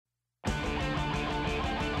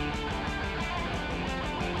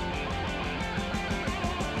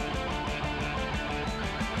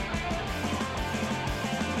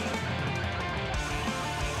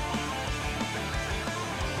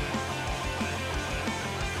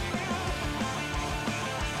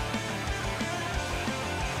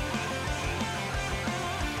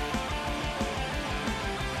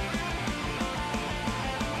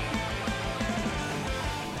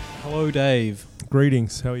Hello, Dave.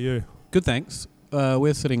 Greetings. How are you? Good, thanks.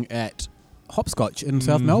 We're sitting at Hopscotch in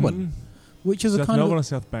South Melbourne, which is South a kind Melbourne of... or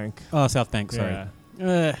South Bank? Oh, South Bank, sorry.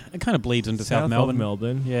 Yeah. It kind of bleeds into South Of Melbourne.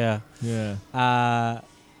 Melbourne. Yeah. Yeah.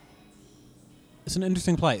 It's an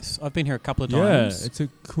interesting place. I've been here a couple of Yeah, times. it's a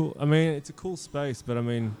cool. I mean, it's a cool space, but I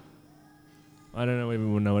mean, I don't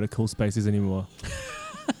even know what a cool space is anymore.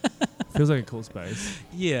 Feels like a cool space.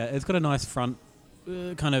 Yeah, it's got a nice front,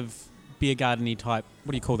 kind of beer garden-y type.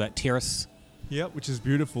 What do you call that? Terrace. Yep, which is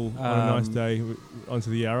beautiful on a nice day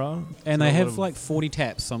onto the Yarra. And they have like 40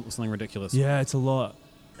 taps, something ridiculous. Yeah, it's a lot.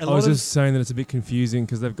 A I lot was of- just saying that it's a bit confusing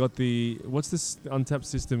because they've got what's this untapped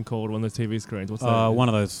system called on the TV screens? What's that? one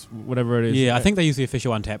of those. Whatever it is. Yeah, I think they use the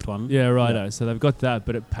official Untapped one. Yeah, right. Yeah. So they've got that,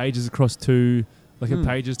 but it pages across two, it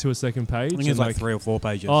pages to a second page. I think it's like 3 or 4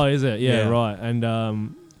 pages. Oh, is it? Yeah, Yeah. right.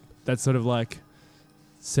 And that sort of like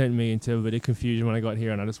sent me into a bit of confusion when I got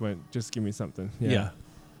here, and I just went, just give me something. Yeah.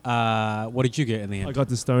 What did you get in the end? I got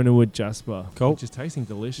the Stonerwood Jasper. Cool. Which is tasting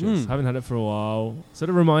delicious. Mm. Haven't had it for a while. Sort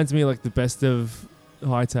of reminds me like the best of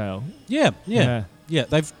Hightail. Yeah.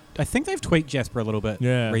 I think they've tweaked Jasper a little bit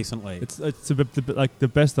recently. It's a bit like the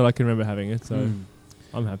best that I can remember having it, so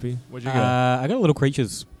I'm happy. What'd you get? I got a Little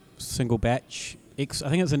Creatures single batch. I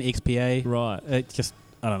think it's an XPA. Right. It just,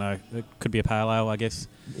 I don't know. It could be a pale ale, I guess.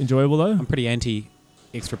 Enjoyable though? I'm pretty anti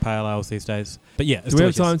extra pale ales these days. But yeah, it's Do we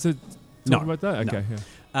have delicious. time to talk about that? No. Okay.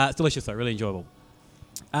 Yeah. It's delicious though, really enjoyable.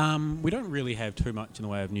 We don't really have too much in the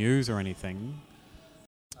way of news or anything.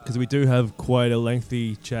 Because we do have quite a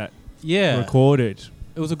lengthy chat Yeah. recorded.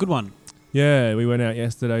 It was a good one. Yeah, we went out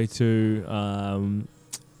yesterday to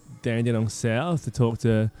Dandenong South to talk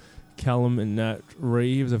to Callum and Nat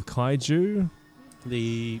Reeves of Kaiju.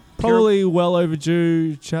 Probably well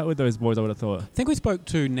overdue chat with those boys, I would have thought. I think we spoke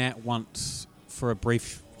to Nat once for a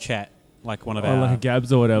brief chat, like one of Oh, our... like a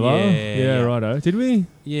Gabs or whatever. Yeah. Righto. Did we?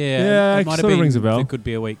 Yeah, it might have sort of been rings a bell. the Good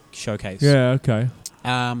Beer Week showcase. Yeah, okay.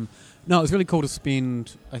 No, it was really cool to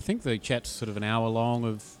spend, I think the chat's sort of an hour long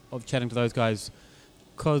of chatting to those guys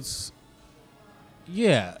because,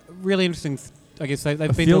 really interesting. I guess they've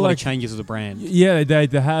been through a lot of changes as a brand. Yeah, they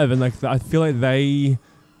have. And like I feel like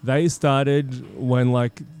they started when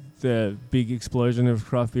like the big explosion of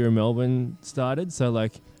craft beer in Melbourne started. So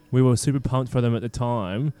like we were super pumped for them at the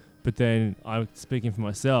time. But then I'm speaking for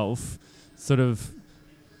myself, sort of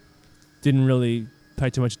didn't really pay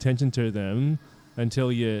too much attention to them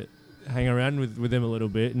until you hang around with them a little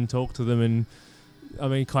bit and talk to them. And I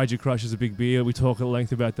mean, Kaiju Crush is a big beer. We talk at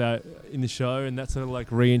length about that in the show, and that sort of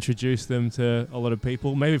like reintroduced them to a lot of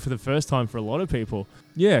people, maybe for the first time for a lot of people.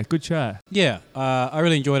 Yeah, good chat. Yeah, I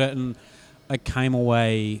really enjoyed it, and I came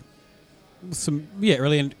away with some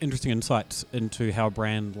really interesting insights into how a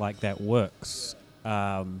brand like that works,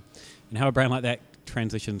 and how a brand like that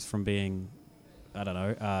transitions from being, I don't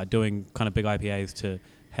know, doing kind of big IPAs to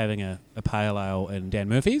having a pale ale and Dan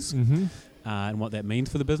Murphy's, and what that means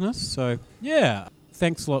for the business. So, yeah,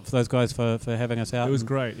 thanks a lot for those guys for having us out. It was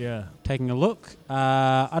great, yeah. Taking a look.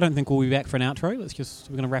 I don't think we'll be back for an outro.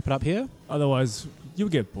 We're going to wrap it up here. Otherwise, you'll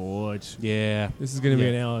get bored. Yeah. This is going to be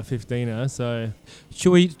an hour 15er, so...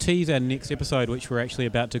 Should we tease our next episode, which we're actually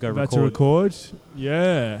about to go About to record?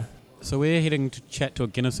 Yeah. So we're heading to chat to a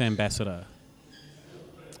Guinness ambassador.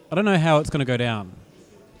 I don't know how it's going to go down.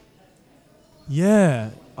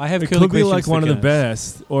 Yeah. I have It curly could be questions like for one of the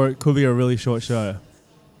Guinness. best, or it could be a really short show.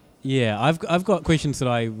 Yeah, I've got questions that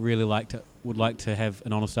I really would like to have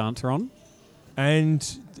an honest answer on. And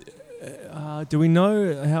do we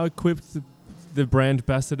know how equipped the brand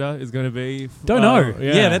ambassador is going to be? Don't know.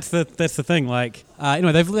 Yeah, that's the thing. Like,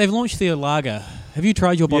 anyway, they've launched their lager. Have you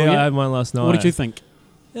tried your bottle yet? I had mine last night. What did you think?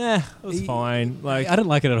 Yeah, it was fine. Like, I didn't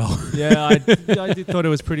like it at all. yeah, I did thought it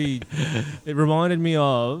was pretty. It reminded me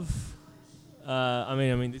of. I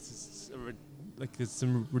mean, this is there's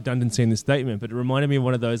some redundancy in the statement, but it reminded me of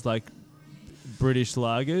one of those like British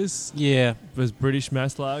lagers. Yeah, those British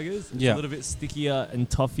mass lagers. It's a little bit stickier and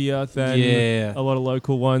toughier than a lot of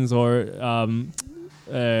local ones, or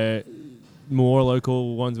more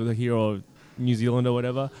local ones with here or New Zealand or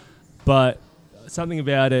whatever. But something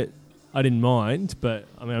about it I didn't mind, but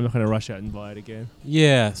I mean, I'm not going to rush out and buy it again.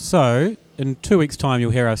 Yeah, so in 2 weeks' time,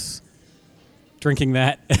 you'll hear us drinking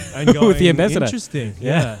that and going, with the ambassador. Interesting,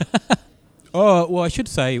 yeah. Oh, well, I should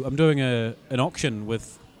say I'm doing an auction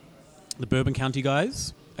with the Bourbon County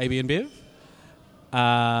guys, AB and Bev.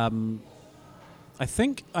 I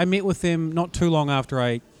think I met with them not too long after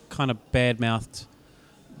I kind of badmouthed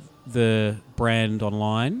the brand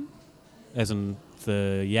online, as in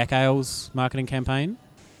the Yak Ales marketing campaign.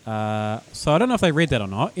 So I don't know if they read that or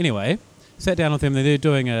not. Anyway, sat down with them. They're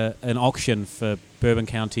doing an auction for Bourbon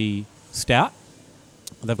County Stout.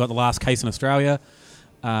 They've got the last case in Australia,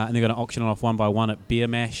 and they're going to auction it off one by one at Beer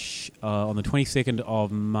Mash on the 22nd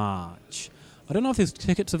of March. I don't know if there's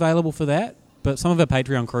tickets available for that, but some of our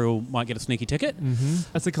Patreon crew might get a sneaky ticket.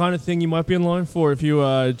 That's the kind of thing you might be in line for if you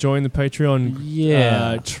join the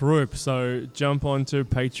Patreon troop. So jump onto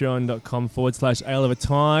patreon.com/Ale of a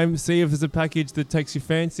Time. See if there's a package that takes your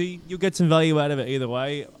fancy. You'll get some value out of it either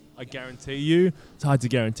way. I guarantee you. It's hard to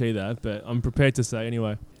guarantee that, but I'm prepared to say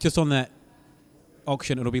anyway. Just on that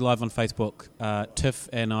auction, it'll be live on Facebook. Tiff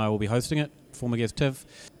and I will be hosting it. Former guest Tiff.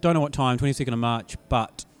 Don't know what time, 22nd of March,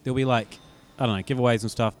 but there'll be giveaways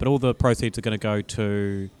and stuff, but all the proceeds are going to go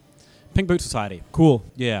to Pink Boot Society. Cool.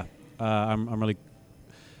 Yeah. I'm really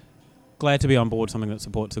glad to be on board something that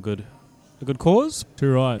supports a good cause.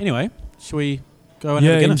 Too right. Anyway, should we go and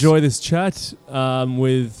have a Guinness? Enjoy this chat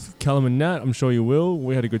with Callum and Nat. I'm sure you will.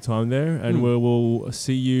 We had a good time there, and we'll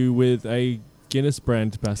see you with a Guinness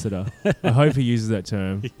brand ambassador. I hope he uses that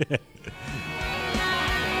term. Yeah.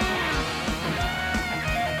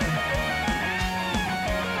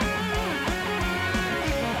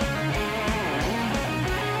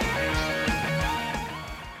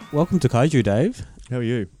 Welcome to Kaiju, Dave. How are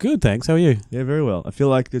you? Good, thanks. How are you? Yeah, very well. I feel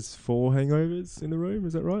like there's 4 hangovers in the room.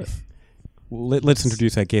 Is that right? Well, let's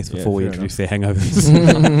introduce our guests before we fair introduce their hangovers.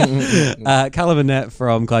 Callum and Nat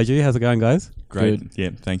from Kaiju. How's it going, guys? Great. Good. Yeah,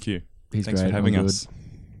 thank you. He's Thanks great. for having I'm us.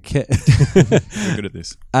 Ca- We're good at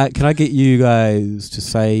this. Can I get you guys to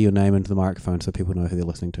say your name into the microphone so people know who they're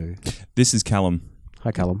listening to? This is Callum.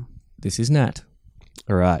 Hi, Callum. This is Nat.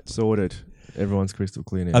 All right. Sorted. Everyone's crystal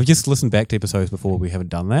clear now. I've just listened back to episodes before we haven't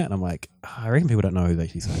done that, and I'm like, I reckon people don't know who's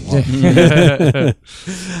actually saying what. It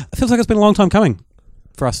feels like it's been a long time coming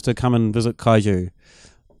for us to come and visit Kaiju.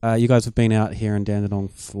 You guys have been out here in Dandenong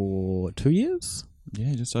for 2 years?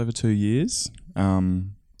 Yeah, just over 2 years.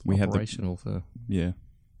 We had Operational for... Yeah,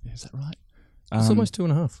 is that right? It's almost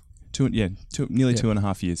 2.5. Nearly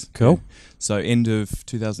 2.5 years. Cool. Yeah. So end of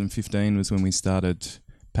 2015 was when we started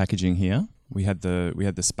packaging here. We had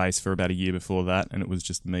the space for about a year before that, and it was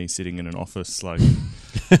just me sitting in an office like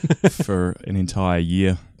for an entire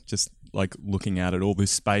year, just like looking out at all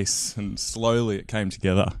this space, and slowly it came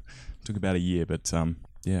together. It took about a year, but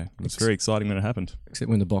it was very exciting when it happened. Except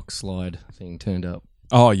when the box slide thing turned up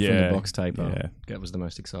Oh from yeah, the box taper. Yeah. That was the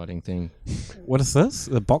most exciting thing. What is this?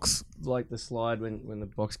 The box? Like the slide when the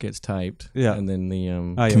box gets taped. Yeah. And then the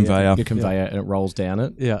Conveyor. the conveyor and it rolls down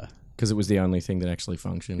it. Yeah. Because it was the only thing that actually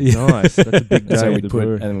functioned. Yeah. Nice. That's a big And day. so at we'd the put,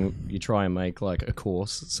 brewery. and you try and make like a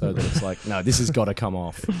course so that it's like, no, this has got to come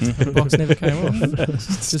off. The box never came off. It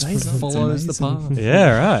just follows the path.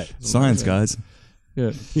 Yeah, right. Science, guys.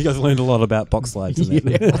 Yeah. You guys learned a lot about box slides in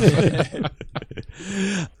that.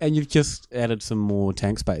 And you've just added some more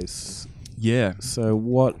tank space. Yeah. So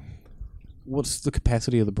what's the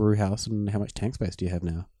capacity of the brew house, and how much tank space do you have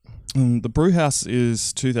now? The brew house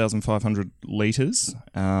is 2,500 litres,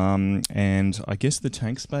 and I guess the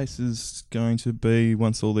tank space is going to be,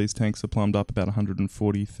 once all these tanks are plumbed up, about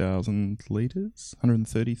 140,000 litres,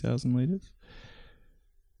 130,000 litres,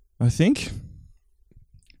 I think.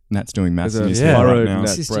 Nat's doing maths in his head right furrowed now.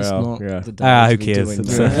 Nat's This is just brow. not Yeah. the day Who to be cares? doing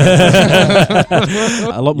It's, that.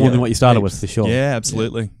 a lot more Yeah. than what you started with, for sure. Yeah,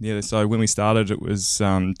 absolutely. Yeah. So when we started, it was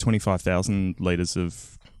 25,000 litres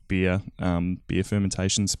of beer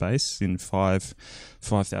fermentation space in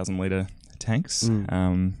 5,000 litre tanks,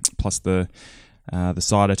 plus the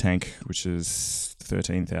cider tank, which is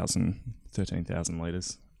 13,000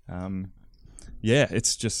 litres.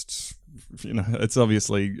 It's just,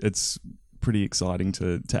 it's pretty exciting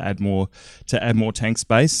to add more tank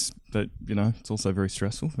space, but it's also very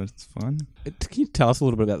stressful, but it's fine. Can you tell us a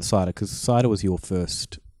little bit about the cider? Because cider was your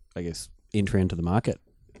first, I guess, entry into the market.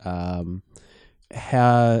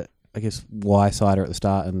 Why cider at the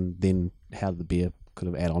start, and then how did the beer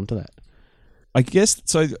kind of add on to that? I guess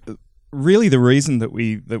so. Really, the reason that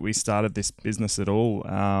we started this business at all,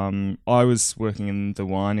 I was working in the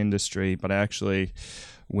wine industry, but I actually,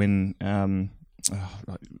 when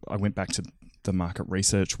I went back to the market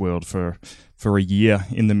research world for a year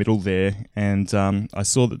in the middle there, and I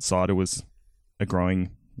saw that cider was a growing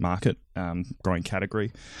market, growing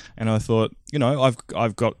category, and I thought,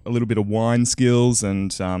 I've got a little bit of wine skills,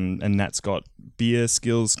 and Nat's got beer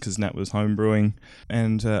skills because Nat was home brewing,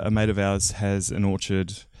 and a mate of ours has an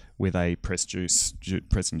orchard with a pressed juice.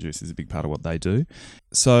 Pressing juice is a big part of what they do.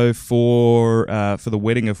 So for the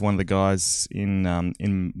wedding of one of the guys in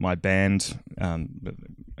my band,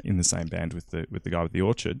 in the same band with the guy with the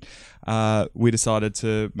orchard, we decided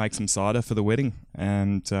to make some cider for the wedding,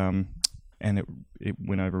 and it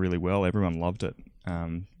went over really well. Everyone loved it.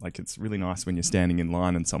 It's really nice when you're standing in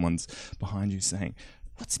line and someone's behind you saying,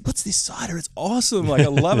 what's this cider? It's awesome. Like, I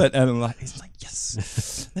love it. And I'm like, he's like,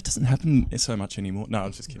 yes. That doesn't happen so much anymore. No,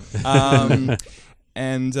 I'm just kidding.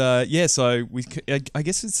 So I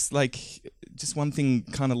guess it's like just one thing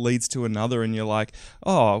kind of leads to another, and you're like,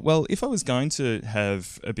 oh, well, if I was going to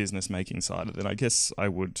have a business making cider, then I guess I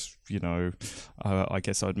would, I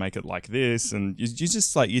guess I'd make it like this. And you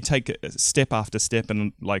just like, you take a step after step,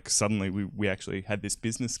 and like suddenly we actually had this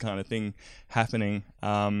business kind of thing happening.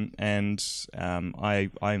 I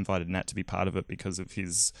invited Nat to be part of it because of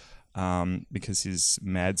his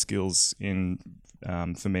mad skills in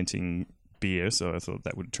fermenting beer, so I thought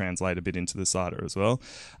that would translate a bit into the cider as well.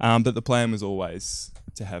 But the plan was always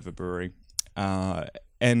to have a brewery,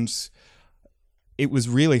 and it was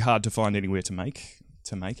really hard to find anywhere to make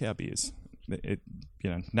our beers.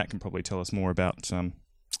 Nat can probably tell us more about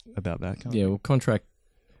that. Yeah, well, contract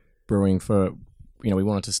brewing for, we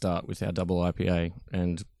wanted to start with our double IPA,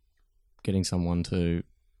 and trusting someone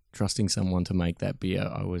to make that beer.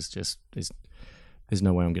 I was just there's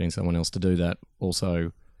no way I'm getting someone else to do that.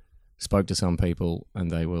 Also, spoke to some people and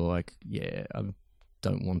they were like, yeah, I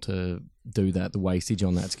don't want to do that. The wastage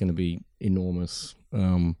on that's going to be enormous.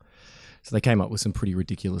 So they came up with some pretty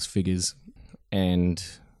ridiculous figures, and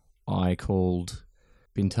I called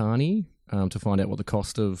Bintani to find out what the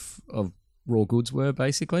cost of raw goods were,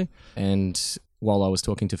 basically. And while I was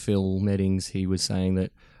talking to Phil Meddings, he was saying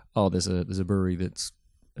that, there's a brewery that's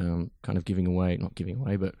kind of not giving away,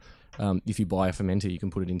 but if you buy a fermenter, you can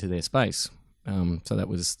put it into their space. So that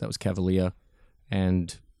was Cavalier,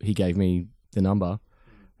 and he gave me the number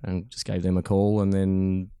and just gave them a call, and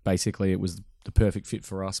then basically it was the perfect fit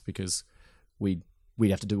for us because we'd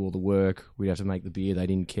have to do all the work, we'd have to make the beer. They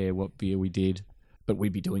didn't care what beer we did, but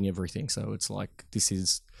we'd be doing everything. So it's like this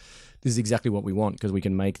is exactly what we want, because we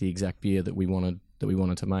can make the exact beer that we wanted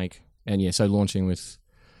to make. And yeah, so launching with,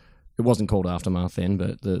 it wasn't called Aftermath then,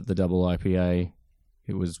 but the double IPA,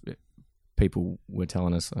 people were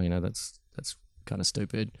telling us, that's kind of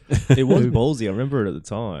stupid. It was ballsy. I remember it at the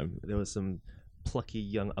time. There was some plucky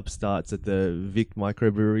young upstarts at the Vic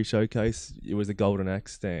Microbrewery Showcase. It was a Golden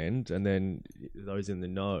Axe stand, and then those in the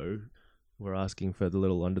know were asking for the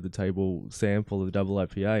little under the table sample of the double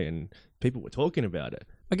IPA, and people were talking about it.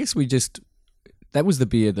 I guess that was the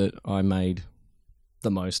beer that I made the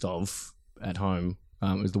most of at home.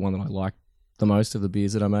 It was the one that I liked the most of the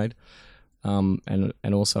beers that I made.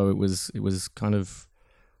 And also it was kind of,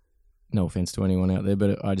 no offense to anyone out there,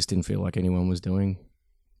 but I just didn't feel like anyone was doing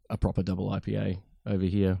a proper double IPA over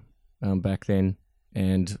here back then,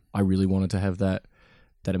 and I really wanted to have that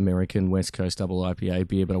American West Coast double IPA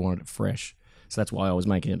beer, but I wanted it fresh, so that's why I was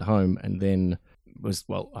making it at home. And then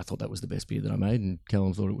I thought that was the best beer that I made, and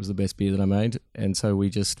Callum thought it was the best beer that I made, and so we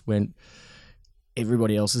just went,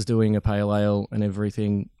 everybody else is doing a pale ale and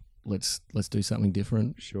everything, let's do something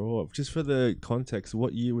different. Sure. Just for the context,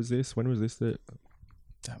 what year was this? When was this? That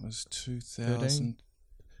was 2013.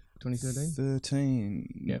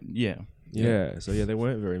 2013? Yeah. Yeah. So there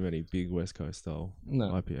weren't very many big West Coast style No.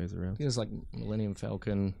 IPAs around. It was like Millennium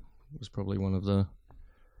Falcon was probably one of the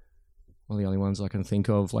only ones I can think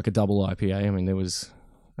of, like a double IPA. I mean,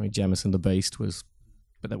 Jamison the Beast was,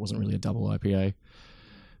 but that wasn't really a double IPA.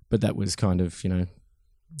 But that was kind of,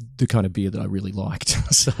 the kind of beer that I really liked.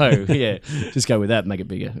 So yeah, just go with that and make it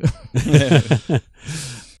bigger.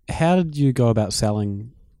 How did you go about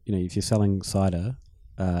selling, if you're selling cider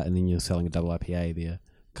and then you're selling a double IPA, they're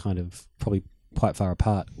kind of probably quite far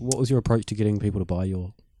apart. What was your approach to getting people to buy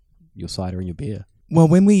your cider and your beer? Well,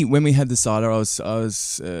 when we had the cider, I was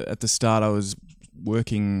at the start, I was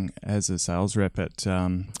working as a sales rep at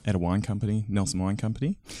a wine company, Nelson Wine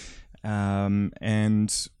Company,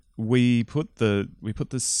 and we put the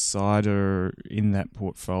cider in that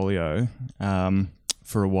portfolio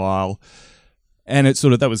for a while. And it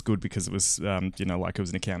that was good because it was, it was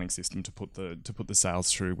an accounting system to put the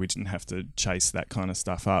sales through. We didn't have to chase that kind of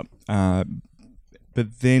stuff up.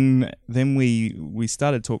 But then we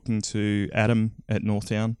started talking to Adam at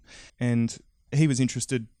Northtown, and he was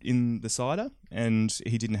interested in the cider, and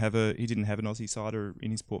he didn't have an Aussie cider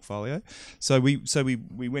in his portfolio. So we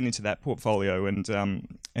went into that portfolio, and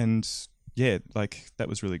yeah, that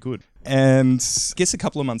was really good. And I guess a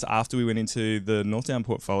couple of months after we went into the Northtown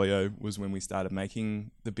portfolio was when we started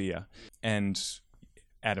making the beer. And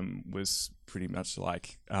Adam was pretty much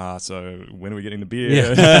like, so when are we getting the beer?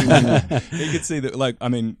 Yeah. He could see that,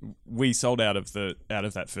 we sold out of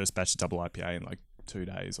that first batch of double IPA in 2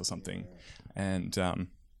 days or something. And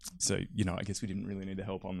so, I guess we didn't really need the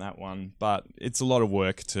help on that one, but it's a lot of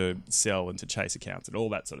work to sell and to chase accounts and all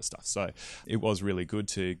that sort of stuff. So it was really good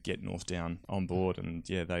to get Northtown on board, and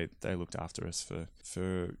yeah, they looked after us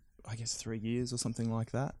for I guess 3 years or something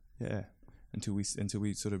like that. Yeah, until we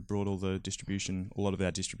sort of brought a lot of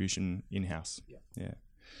our distribution in house. Yeah.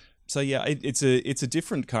 So yeah, it's a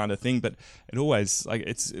different kind of thing, but it always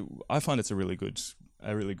I find it's a really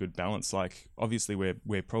good balance. Like obviously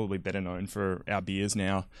we're probably better known for our beers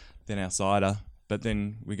now than our cider, but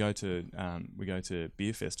then we go to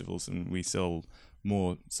beer festivals and we sell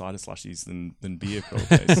more cider slushies than beer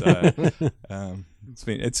probably.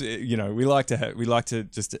 So we like to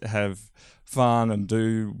just have fun and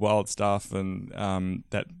do wild stuff, and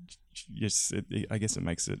that. Yes, I guess it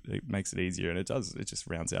makes it easier, and it just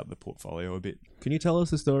rounds out the portfolio a bit. Can you tell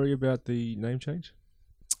us the story about the name change?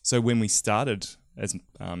 So when we started as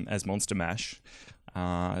Monster Mash,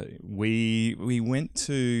 we went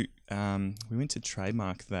to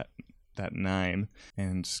trademark that name,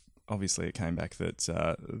 and obviously it came back that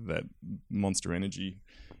that Monster Energy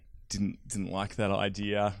didn't like that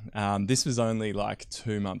idea. This was only like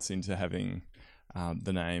 2 months into having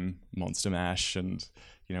the name Monster Mash, and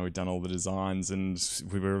we'd done all the designs, and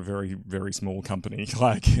we were a very, very small company.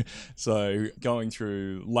 So going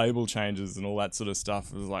through label changes and all that sort of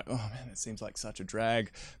stuff, it was like, oh man, it seems like such a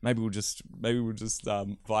drag. Maybe we'll just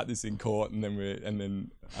fight this in court, and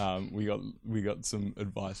then we got some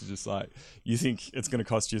advice, just like, you think it's going to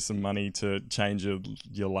cost you some money to change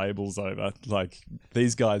your labels over? Like,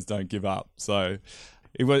 these guys don't give up. So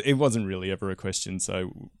it wasn't really ever a question.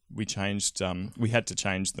 So we changed. We had to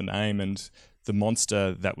change the name, and the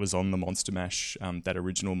monster that was on the Monster Mash, that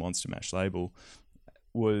original Monster Mash label,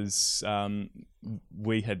 was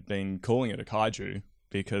we had been calling it a kaiju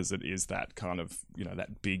because it is that kind of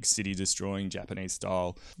that big city destroying Japanese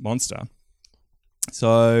style monster.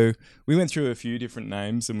 So we went through a few different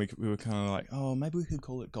names, and we were kind of like, oh, maybe we could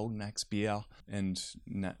call it Golden Axe Beer. And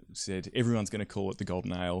Nat said, everyone's going to call it the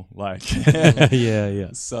Golden Ale. Yeah.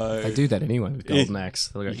 So they do that anyway with Golden Axe.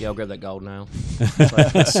 They'll go, yeah, I'll grab that Golden Ale. It's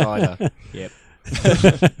like, that's cider. Yep.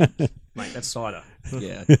 Mate, that's cider.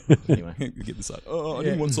 Yeah. Anyway. Get the cider. Oh, I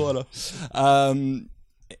didn't want cider.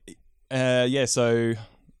 So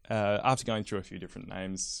after going through a few different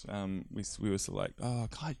names, we were sort of like, oh,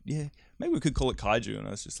 maybe we could call it kaiju. And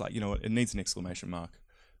I was just like, you know what, it needs an exclamation mark.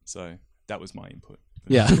 So that was my input.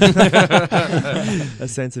 Yeah. A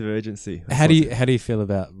sense of urgency. How do you feel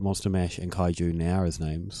about Monster Mash and kaiju now as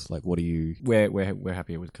names? Like, what do you? We're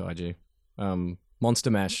happier with kaiju.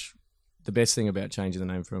 Monster Mash. The best thing about changing the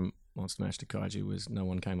name from Monster Mash to kaiju was no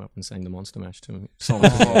one came up and sang the Monster Mash to me. Song.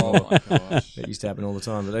 Oh my gosh. That used to happen all the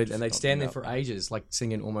time. But they'd stand there for ages, like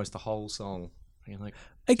singing almost the whole song. And you're like,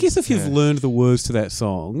 I guess if you've learned the words to that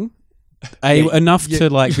song, enough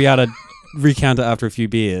to like be able to recount it after a few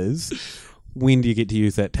beers, when do you get to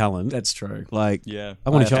use that talent? that's true. Like, Yeah,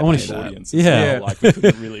 I want to show. audience. Yeah. Like we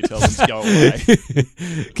couldn't really tell them to go away.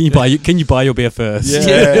 Can you buy your beer first?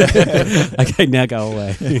 Yeah. Okay, now go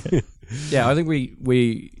away. Yeah, I think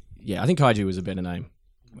I think kaiju was a better name.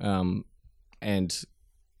 And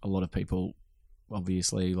a lot of people,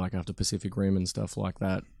 obviously, like after Pacific Rim and stuff like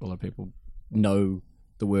that, a lot of people know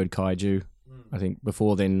the word kaiju. I think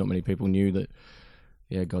before then, not many people knew that,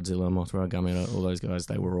 Godzilla, Mothra, Gamera, all those guys,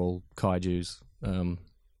 they were all kaijus.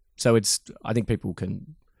 So I think people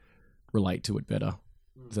can relate to it better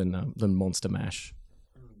than Monster Mash.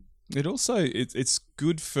 It also it's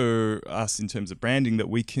good for us in terms of branding that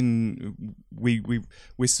we're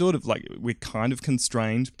sort of like, we're kind of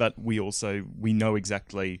constrained, but we know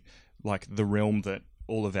exactly like the realm that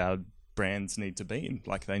all of our brands need to be in.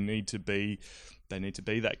 Like they need to be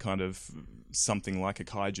that kind of something like a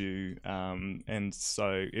kaiju, and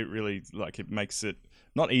so it really, like, it makes it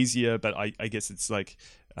not easier, but I guess it's like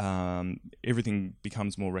everything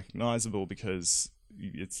becomes more recognizable because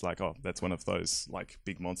it's like, oh, that's one of those like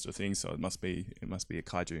big monster things, so it must be a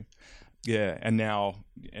kaiju. Yeah, and now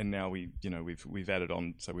we've added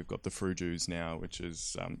on, so we've got the Frujus now, which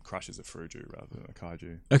is Crush is a Fruju rather than a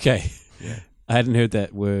kaiju. Okay. Yeah. I hadn't heard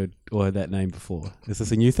that word or that name before. Is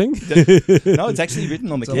this a new thing? No, it's actually written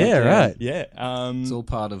on the can. Yeah, right. Yeah. It's all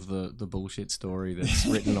part of the bullshit story that's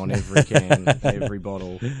written on every can, every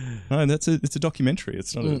bottle. No, it's a documentary.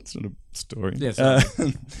 It's not a story. Yeah,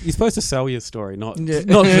 You're supposed to sell your story, not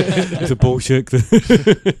the bullshit.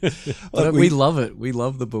 But we love it. We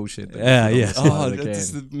love the bullshit. Yeah. Oh,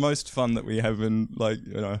 it's the most fun that we have in in the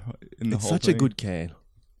It's whole such thing. a good can.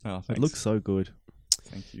 Oh, It thanks. looks so good.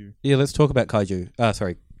 Thank you. Yeah, let's talk about Kaiju.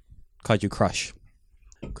 Kaiju Crush,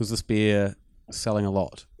 because this beer is selling a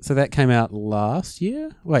lot. So that came out last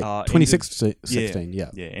year? Wait, 2016, yeah.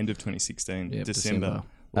 Yeah, end of 2016, Yep, December. December.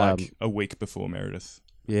 Like a week before Meredith.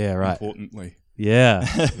 Yeah, right. Importantly. Yeah.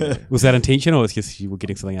 Was that intentional, or was it just you were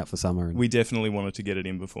getting something out for summer? We definitely wanted to get it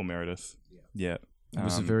in before Meredith. Yeah. It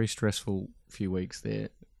was a very stressful few weeks there,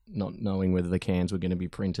 not knowing whether the cans were going to be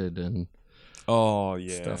printed and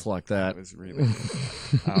stuff like that. It was really,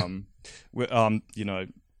 you know,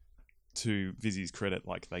 to Vizzy's credit,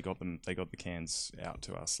 like they got the cans out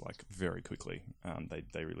to us like very quickly.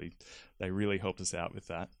 They really helped us out with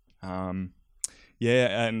that. And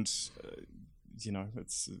you know,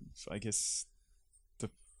 it's I guess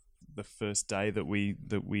the first day that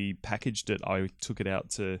we packaged it, I took it out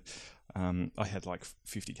to. I had like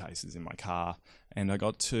 50 cases in my car, and I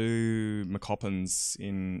got to McCoppins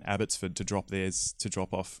in Abbotsford to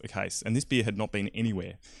drop off a case, and this beer had not been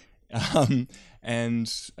anywhere. And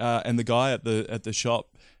the guy at the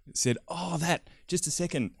shop said, "Oh, that, just a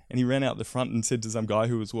second," and he ran out the front and said to some guy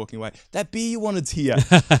who was walking away, "That beer you wanted's here."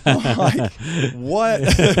 I'm like,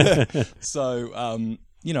 what? So,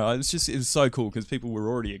 you know, it was so cool because people were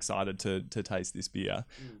already excited to taste this beer,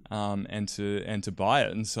 and to buy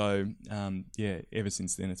it, and so ever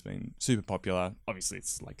since then it's been super popular. Obviously,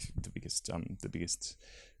 it's like the biggest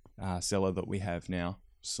seller that we have now.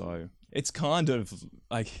 So it's kind of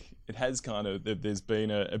like there's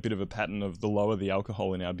been a bit of a pattern of the lower the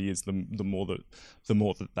alcohol in our beers, the more that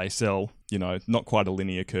they sell. You know, not quite a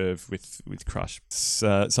linear curve with Crush.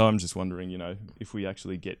 So I'm just wondering, you know, if we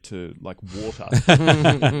actually get to like water.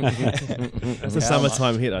 That's a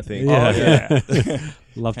summertime hit, I think. Yeah. Oh, yeah.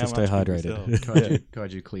 Love to stay hydrated.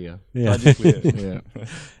 Kaiju Clear. Yeah. Kaiju Clear. Yeah.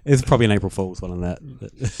 It's probably an April Fool's one on that.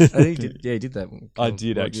 I think he did that one. I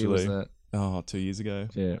did What year was actually. that? 2 years ago.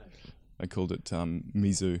 Yeah. I called it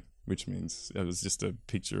Mizu, which means it was just a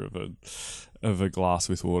picture of a glass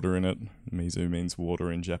with water in it. Mizu means water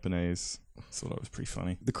in Japanese. I thought that was pretty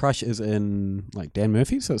funny. The Crush is in like Dan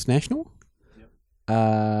Murphy's, so it's national. Yep.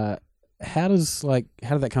 How did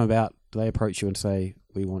that come about? Do they approach you and say,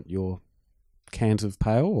 "We want your cans of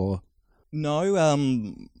pale," or? No,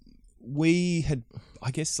 we had, I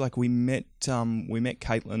guess, like we met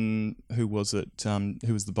Caitlin, who was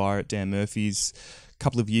the buyer at Dan Murphy's a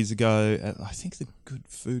couple of years ago at, I think, the Good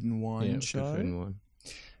Food and Wine show. Good Food and Wine.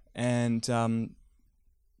 And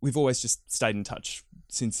we've always just stayed in touch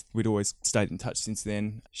since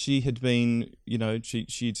then. She had been, you know,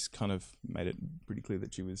 she'd kind of made it pretty clear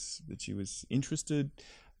that she was interested,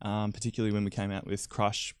 particularly when we came out with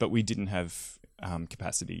Crush, but we didn't have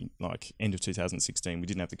capacity. Like end of 2016, we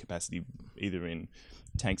didn't have the capacity either in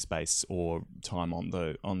tank space or time on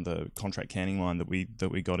the contract canning line that we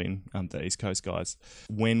got in, the East Coast guys.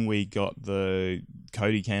 When we got the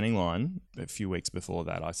Cody canning line a few weeks before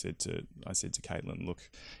that, I said to Caitlin, "Look,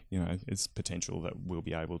 you know, it's potential that we'll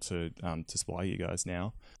be able to supply you guys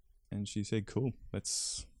now," and she said, "Cool,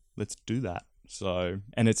 let's do that." So,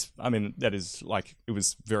 and that is like, it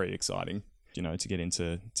was very exciting, you know, to get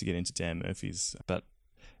into Dan Murphy's, but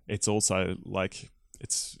it's also like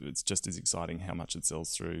it's just as exciting how much it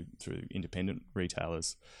sells through independent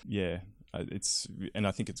retailers. Yeah, and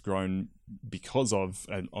I think it's grown because of,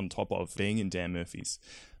 and on top of being in Dan Murphy's,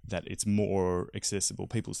 that it's more accessible.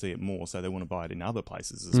 People see it more, so they want to buy it in other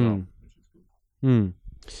places as well.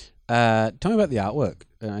 Tell me about the artwork.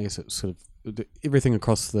 I guess it's sort of everything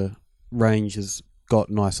across the range has got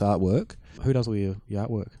nice artwork. Who does all your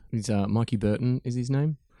artwork? He's Mikey Burton is his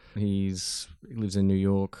name. He lives in New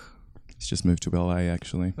York. He's just moved to LA,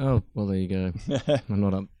 actually. Oh, well, there you go. I'm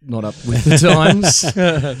not up with the times.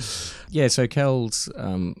 Yeah, so Cal's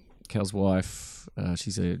wife,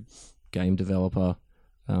 she's a game developer,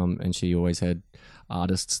 and she always had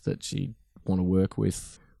artists that she'd want to work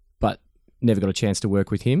with, but never got a chance to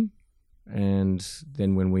work with him. And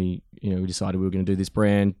then when we decided we were going to do this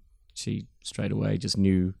brand, she straight away just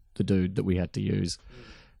knew the dude that we had to use.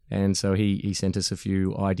 And so he sent us a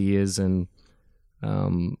few ideas, and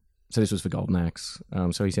so this was for Golden Axe.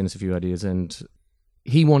 So he sent us a few ideas, and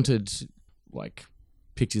he wanted like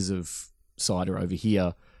pictures of cider over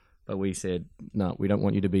here, but we said, no, we don't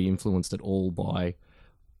want you to be influenced at all by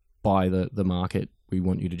the market. We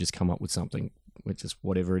want you to just come up with something, which is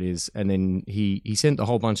whatever it is. And then he sent a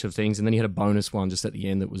whole bunch of things, and then he had a bonus one just at the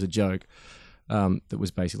end that was a joke, that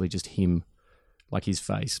was basically just him, like his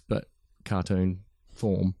face, but cartoon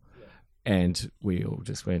form. And we all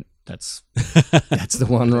just went, that's the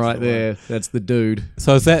one right there. That's the dude.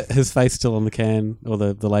 So is that his face still on the can or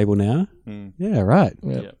the label now? Yeah, right.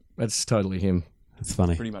 Yeah. That's totally him. That's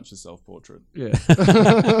funny. Pretty much a self-portrait. Yeah.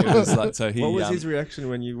 It was like, so he, What was his reaction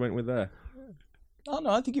when you went with that? Oh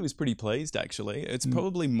no, I think he was pretty pleased actually. It's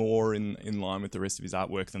probably more in line with the rest of his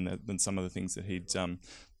artwork than some of the things that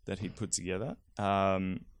he'd put together.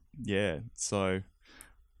 Yeah, so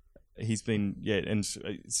he's been and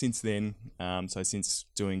since then, so since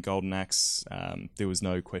doing Golden Axe, there was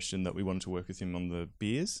no question that we wanted to work with him on the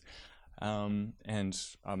beers. And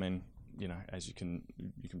I mean, as you can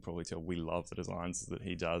probably tell, we love the designs that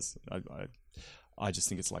he does. I just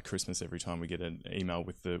think it's like Christmas every time we get an email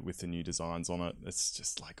with the new designs on it. It's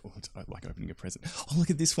just like, like opening a present. Oh,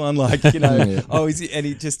 look at this one! Like, Yeah. and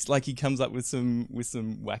he just like he comes up with some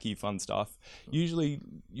wacky fun stuff. Usually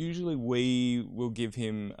we will give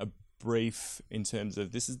him a brief in terms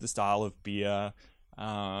of this is the style of beer.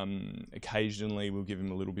 Occasionally we'll give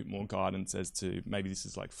him a little bit more guidance as to maybe this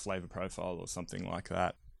is like flavor profile or something like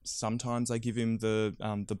that. Sometimes I give him the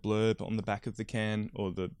blurb on the back of the can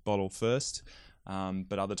or the bottle first.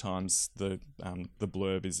 But other times the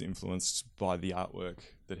blurb is influenced by the artwork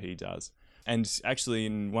that he does. And actually,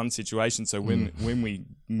 in one situation, so when we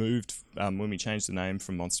moved, when we changed the name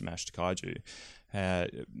from Monster Mash to Kaiju,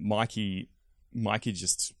 Mikey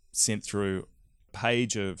just sent through a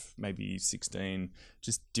page of maybe 16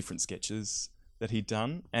 just different sketches that he'd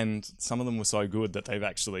done, and some of them were so good that they've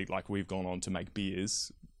actually we've gone on to make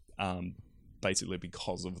beers. Basically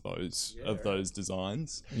because of those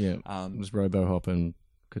designs. Yeah, it was RoboHop and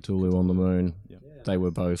Cthulhu on the Moon. Yeah. They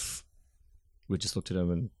were both. We just looked at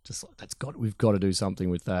them and just like, we've got to do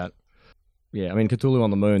something with that. Yeah, I mean Cthulhu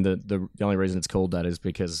on the Moon. The only reason it's called that is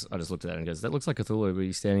because I just looked at it and goes, that looks like Cthulhu, but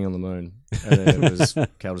he's standing on the moon. And then it was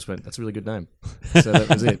Cal just went, that's a really good name. So that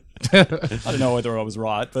was it. I don't know whether I was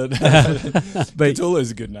right, but Cthulhu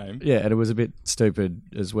is a good name. Yeah, and it was a bit stupid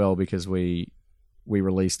as well because we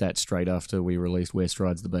released that straight after we released West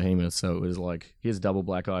Rides the Behemoth. So it was like, here's a double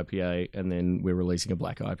black IPA, and then we're releasing a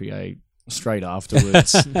black IPA straight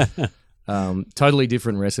afterwards. Totally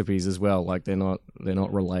different recipes as well. Like they're not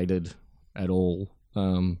related at all.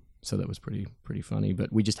 So that was pretty funny.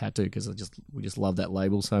 But we just had to because we just love that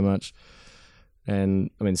label so much. And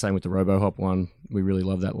I mean, same with the RoboHop one. We really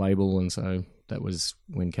love that label, and so that was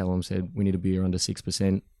when Callum said we need a beer under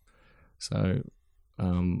 6%. So.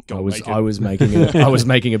 I was making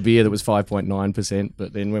a beer that was 5.9%,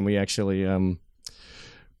 but then when we actually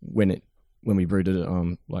when we brewed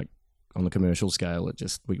it like on the commercial scale, it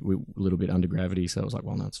just we a little bit under gravity, so I was like,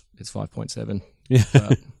 well, no, it's 5.7. Yeah.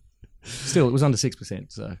 But still, it was under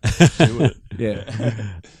 6%. So yeah.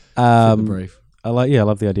 Super brief. I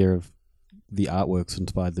love the idea of the artworks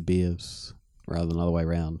inspired the beers rather than the other way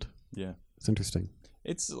around. Yeah, it's interesting.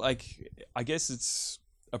 It's like, I guess it's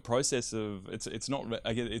a process of it's not.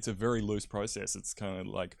 I guess it's a very loose process. It's kind of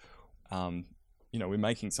like, we're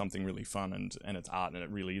making something really fun and it's art, and it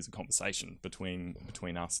really is a conversation between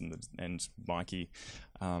us and Mikey,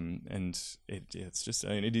 and it's just,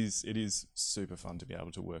 I mean, it is super fun to be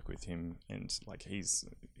able to work with him, and like he's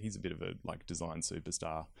a bit of a design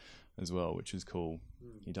superstar as well, which is cool.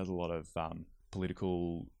 He does a lot of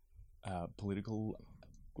political.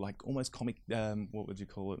 Like almost comic, what would you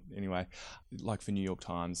call it? Anyway, like for New York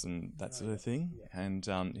Times and that sort of thing. Yeah. And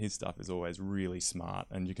his stuff is always really smart,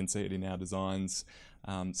 and you can see it in our designs.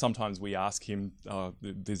 Sometimes we ask him,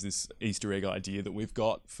 there's this Easter egg idea that we've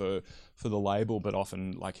got for the label, but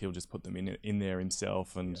often he'll just put them in there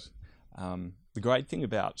himself. And the great thing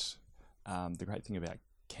about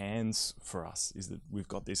cans for us is that we've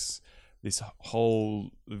got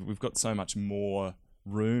we've got so much more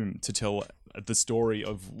room to tell the story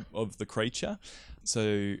of the creature.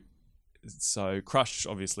 So Crush,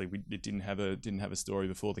 obviously it didn't have a story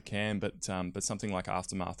before the can, but something like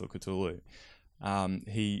Aftermath or Cthulhu,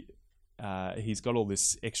 he's got all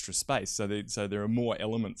this extra space, so there are more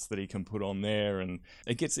elements that he can put on there, and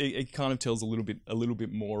it kind of tells a little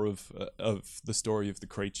bit more of the story of the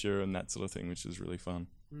creature and that sort of thing, which is really fun.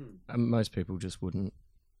 Most people just wouldn't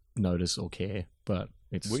notice or care, but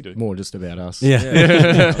it's we do. More just about us.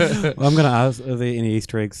 Yeah. Well, I'm going to ask, are there any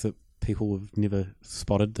Easter eggs that people have never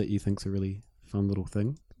spotted that you think's a really fun little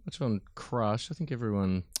thing? Which on Crush? I think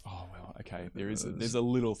everyone. Oh well, okay. There's a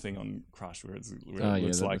little thing on Crush where it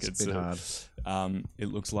looks like it's a bit hard. It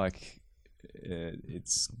looks like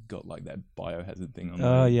it's got that biohazard thing on.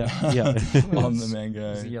 Oh yeah. On the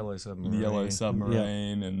mango. It's the yellow submarine. The yellow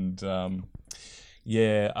submarine, and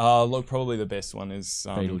look, probably the best one is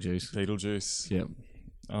Beetlejuice. Yep.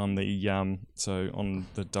 On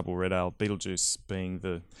the double red ale, Beetlejuice being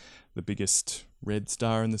the biggest red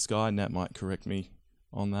star in the sky. Nat might correct me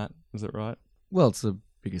on that. Is that right? Well, it's the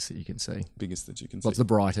biggest that you can see. Biggest that you can see. Well, it's the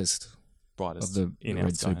brightest of the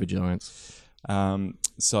red supergiants.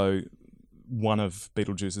 So one of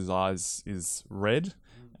Beetlejuice's eyes is red,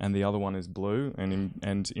 and the other one is blue, and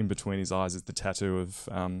in between his eyes is the tattoo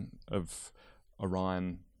of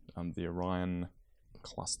Orion, the Orion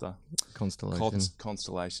cluster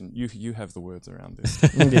constellation. You have the words around this.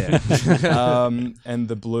 Yeah. And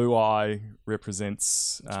the blue eye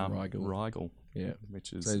represents Rigel. Rigel. Yeah,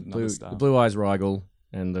 which is so another star. the blue eye's Rigel,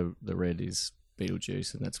 and the red is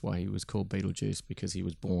Beetlejuice, and that's why he was called Beetlejuice, because he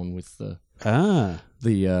was born with the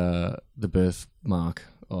birthmark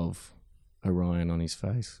of Orion on his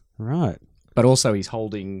face. Right. But also he's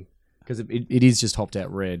holding, because it is just hopped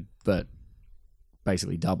out red, but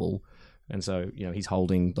basically double. And so, he's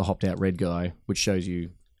holding the hopped out red guy, which shows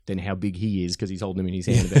you then how big he is, because he's holding him in his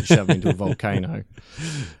hand about to shove him into a volcano.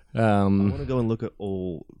 I want to go and look at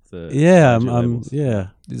all the Yeah, yeah.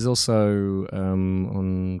 There's also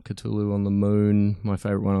on Cthulhu on the Moon, my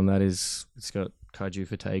favourite one on that is, it's got Kaiju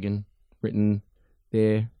Fatagan written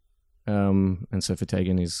there. And so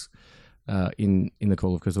Fatagan is in the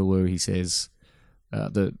Call of Cthulhu, he says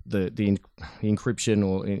the encryption,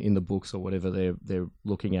 or in the books or whatever they're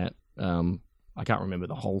looking at, I can't remember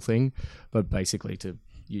the whole thing, but basically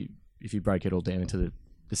if you break it all down into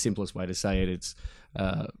the simplest way to say it, it's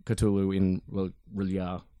Cthulhu in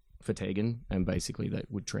R'lyeh Fatagan, and basically that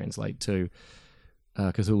would translate to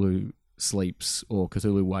Cthulhu sleeps, or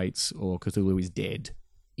Cthulhu waits, or Cthulhu is dead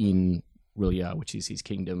in R'lyeh, which is his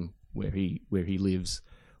kingdom where he lives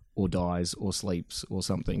or dies or sleeps or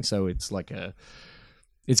something. So it's like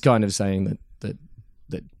it's kind of saying that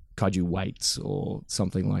Kaiju waits or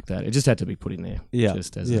something like that. It just had to be put in there,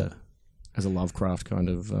 just as a Lovecraft kind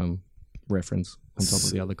of reference on top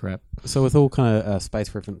of the other crap. So with all kind of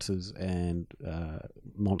space references and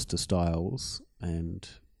monster styles and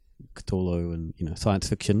Cthulhu and science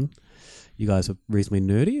fiction, you guys are reasonably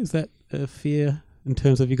nerdy. Is that a fair in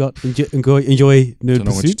terms of you got enjoy nerd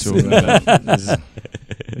pursuits? Don't know what you're talking about.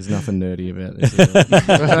 There's nothing nerdy about this.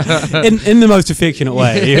 in the most affectionate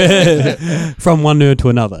way, from one nerd to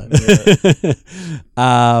another.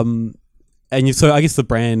 So I guess the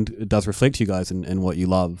brand does reflect you guys in what you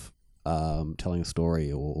love, telling a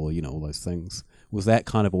story or all those things. Was that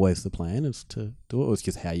kind of always the plan, is to do it, or was it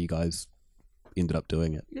just how you guys ended up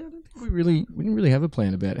doing it? Yeah, I don't think we didn't really have a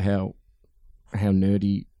plan about how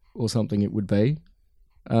nerdy or something it would be.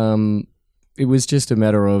 It was just a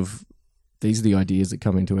matter of, these are the ideas that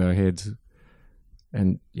come into our heads,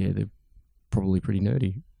 and they're probably pretty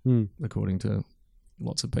nerdy, according to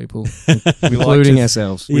lots of people, including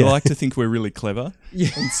ourselves. We like to think we're really clever,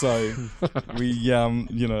 and so we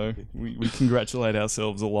we congratulate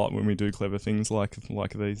ourselves a lot when we do clever things like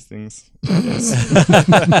these things.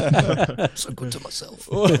 So good to myself.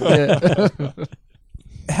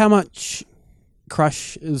 How much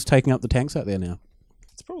Crush is taking up the tanks out there now?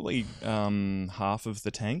 It's probably half of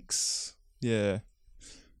the tanks. Yeah.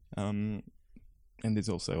 And there's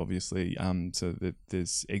also obviously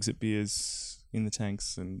there's exit beers in the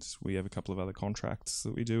tanks, and we have a couple of other contracts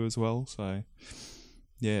that we do as well. So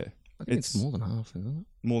yeah, I think it's more than half, isn't it?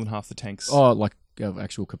 More than half the tanks. Oh, like of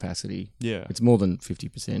actual capacity. Yeah, it's more than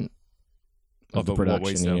 50% of the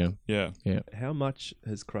production. Yeah. How much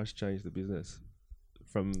has Crush changed the business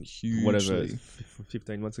from Hugely. whatever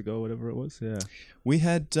 15 months ago, whatever it was? Yeah, we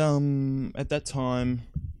had at that time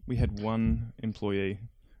we had one employee.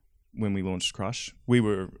 When we launched Crush, we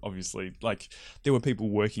were obviously there were people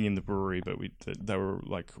working in the brewery, but they were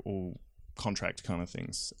all contract kind of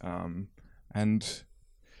things. And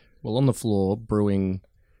well, on the floor brewing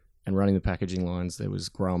and running the packaging lines, there was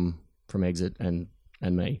Grum from Exit and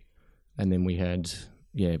me, and then we had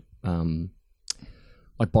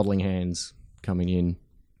bottling hands coming in,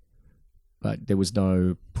 but there was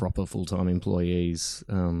no proper full-time employees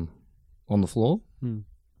on the floor.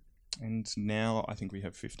 And now I think we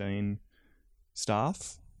have 15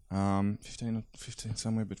 staff, 15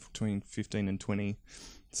 somewhere between 15 and 20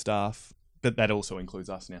 staff. But that also includes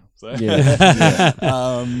us now. So.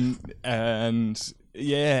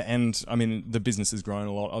 And I mean, the business has grown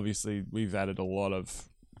a lot. Obviously, we've added a lot of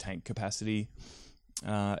tank capacity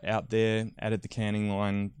out there. Added the canning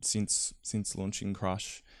line since launching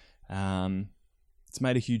Crush. It's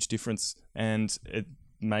made a huge difference, and it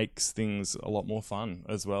makes things a lot more fun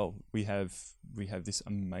as well. We have this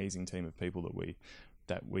amazing team of people that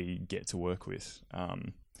we get to work with,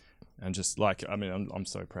 and just I'm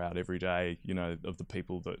so proud every day, of the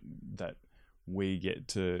people that we get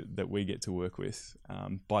to work with,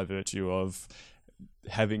 by virtue of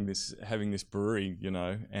having this brewery,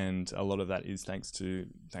 and a lot of that is thanks to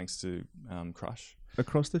Crush.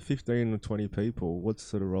 Across the 15 or 20 people, what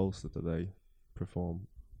sort of roles do they perform?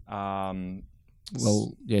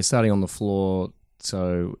 Well, starting on the floor.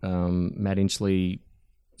 So Matt Inchley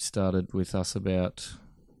started with us about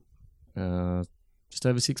just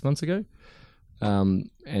over 6 months ago,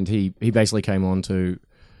 and he basically came on to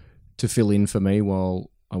fill in for me while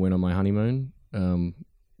I went on my honeymoon,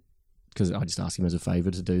 because I just asked him as a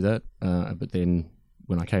favour to do that. But then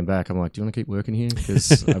when I came back, I'm like, "Do you want to keep working here?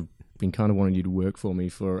 Because I've been kind of wanting you to work for me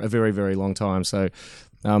for a very, very long time. So,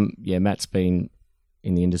 Matt's been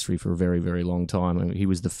in the industry for a very, very long time. I mean, he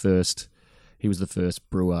was the first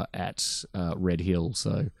brewer at Red Hill.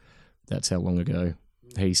 So that's how long ago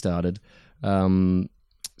he started. So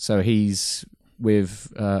we've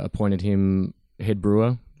appointed him head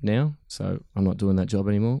brewer now. So I'm not doing that job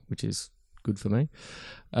anymore, which is good for me.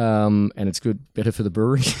 And it's better for the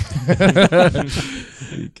brewery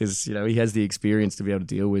because he has the experience to be able to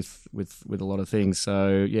deal with a lot of things.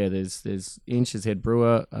 So yeah, there's Inch as head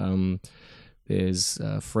brewer. There's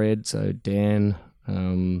Fred, so Dan.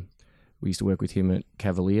 We used to work with him at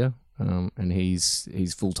Cavalier, and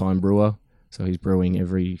he's full-time brewer, so he's brewing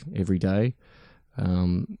every day.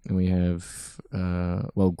 And we have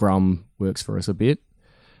Grum works for us a bit,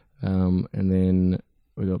 and then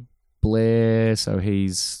we got Blair, so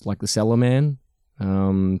he's like the cellar man.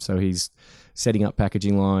 So he's setting up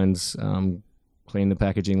packaging lines, clean the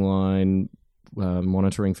packaging line,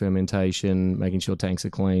 monitoring fermentation, making sure tanks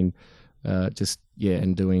are clean.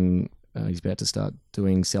 And doing. He's about to start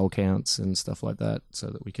doing cell counts and stuff like that,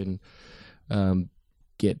 so that we can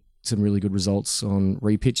get some really good results on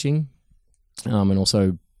repitching, and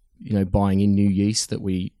also buying in new yeast that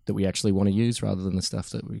we actually want to use rather than the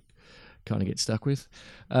stuff that we kind of get stuck with.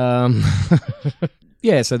 So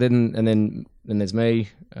then there's me,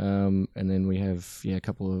 and then we have a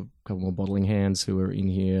couple more bottling hands who are in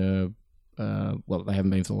here. They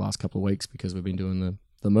haven't been for the last couple of weeks because we've been doing the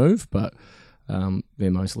move, but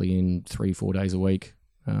they're mostly in 3-4 days a week,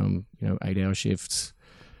 8-hour shifts,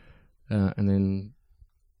 and then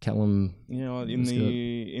Callum.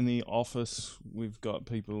 In the office, we've got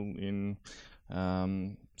people in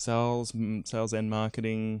sales and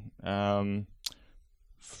marketing,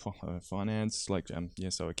 finance,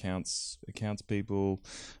 so accounts people,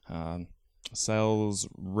 sales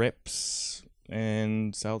reps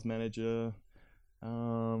and sales manager,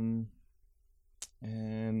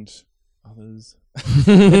 and others.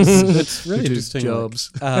 It's really interesting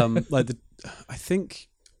jobs. I think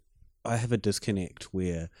I have a disconnect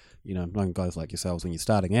where knowing guys like yourselves when you're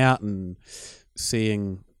starting out and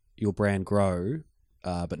seeing your brand grow,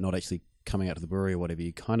 but not actually coming out to the brewery or whatever,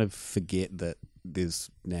 you kind of forget that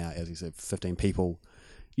there's now, as you said, 15 people,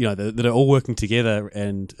 that are all working together.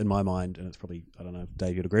 And in my mind, and it's probably, I don't know,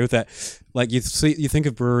 Dave, you'd agree with that. Like you think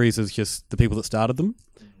of breweries as just the people that started them.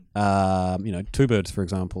 Two Birds, for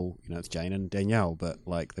example, it's Jane and Danielle, but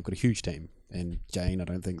they've got a huge team, and Jane I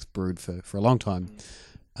don't think's brewed for a long time.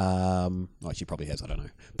 She probably has, I don't know,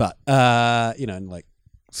 but and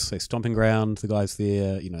say Stomping Ground, the guys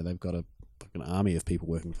there, they've got an army of people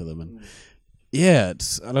working for them, and I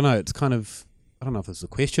don't know, it's kind of, I don't know if this is a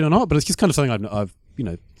question or not, but it's just kind of something I've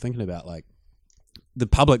thinking about, the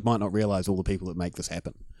public might not realize all the people that make this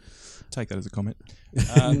happen. Take that as a comment.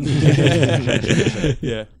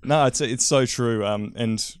 Yeah, no, it's so true.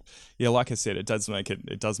 And yeah, like I said, it does make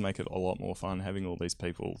it a lot more fun having all these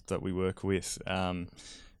people that we work with. But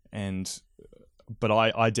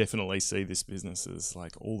I definitely see this business as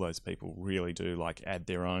all those people really do add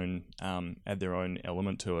their own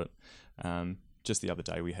element to it. Just the other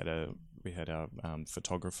day we had our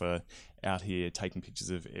photographer out here taking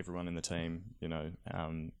pictures of everyone in the team,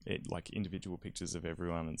 individual pictures of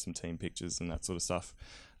everyone and some team pictures and that sort of stuff.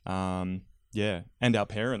 And our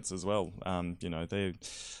parents as well. They're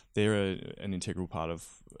an integral part of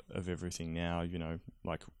everything now.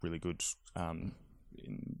 Really good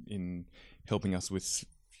in helping us with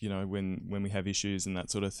when we have issues and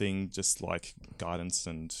that sort of thing. Just guidance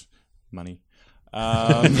and money.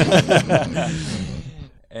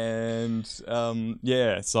 And so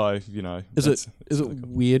is it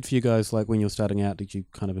weird for you guys, when you're starting out, did you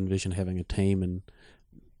kind of envision having a team and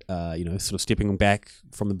sort of stepping back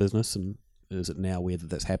from the business, and is it now weird that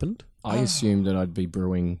that's happened? I assumed that I'd be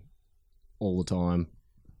brewing all the time,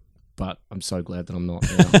 but I'm so glad that I'm not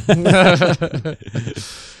now.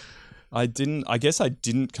 I guess I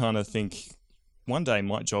didn't kind of think one day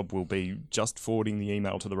my job will be just forwarding the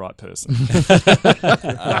email to the right person.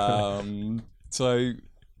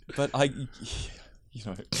 But you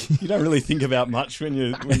don't really think about much when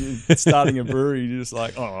you're starting a brewery. You're just I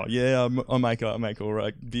make all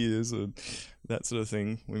right beers and that sort of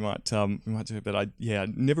thing. We might do it, but I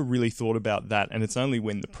never really thought about that. And it's only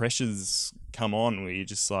when the pressures come on where you're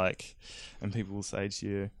just and people will say to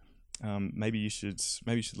you, maybe you should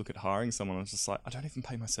look at hiring someone. I was just I don't even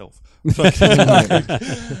pay myself. And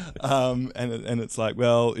it's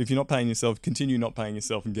well, if you're not paying yourself, continue not paying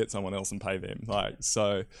yourself and get someone else and pay them.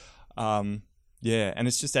 Yeah, and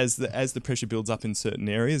it's just as the pressure builds up in certain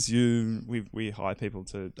areas, we hire people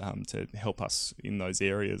to help us in those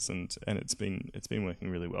areas, and it's been working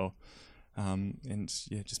really well, and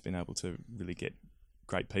yeah, just been able to really get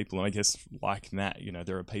great people. And I guess like Nat,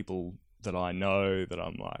 there are people that I know that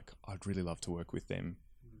I'm like, I'd really love to work with them,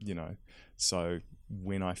 So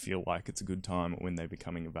when I feel like it's a good time, or when they're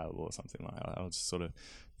becoming available or something like that, I'll just sort of,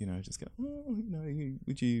 just go,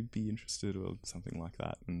 would you be interested, or something like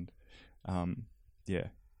that, and. Yeah,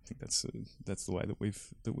 I think that's the way that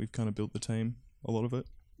we've kind of built the team. A lot of it.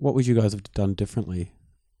 What would you guys have done differently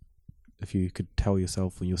if you could tell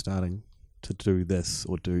yourself when you're starting to do this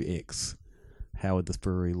or do X? How would this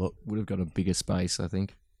brewery look? Would have got a bigger space, I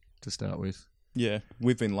think, to start with. Yeah,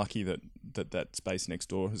 we've been lucky that space next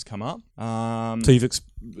door has come up. So you've,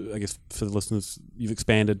 I guess for the listeners, you've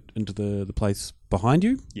expanded into the place behind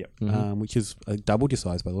you. Yep. Which is doubled your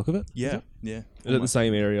size by the look of it. Yeah. Is it the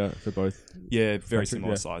same area for both? Yeah, very factory?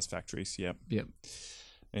 similar Yeah. size factories. Yep. Yep.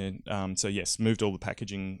 And so yes, moved all the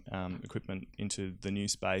packaging equipment into the new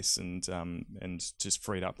space, and just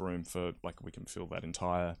freed up room for, like, we can fill that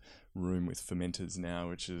entire room with fermenters now,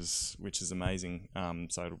 which is amazing.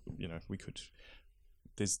 So we could.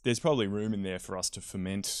 There's probably room in there for us to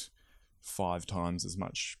ferment 5 times as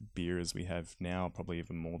much beer as we have now, probably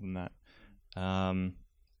even more than that.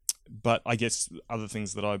 But I guess other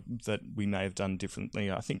things that we may have done differently,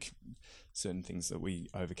 I think certain things that we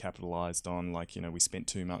overcapitalized on, like, we spent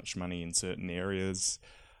too much money in certain areas.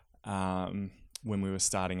 When we were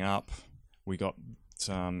starting up, we got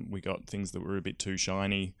things that were a bit too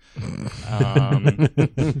shiny.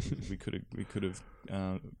 We could have.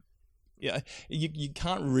 Yeah, you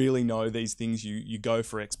can't really know these things. You go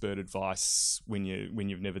for expert advice when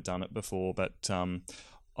you've never done it before. But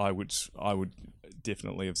I would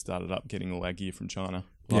definitely have started up getting all our gear from China,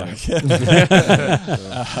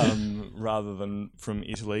 rather than from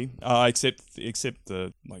Italy. Except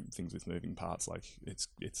the things with moving parts. Like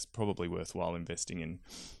it's probably worthwhile investing in,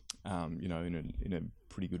 in a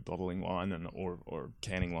pretty good bottling line or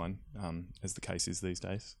canning line, as the case is these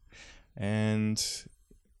days. And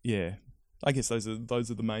yeah, I guess those are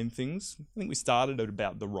the main things. I think we started at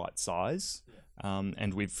about the right size,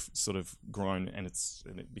 and we've sort of grown, and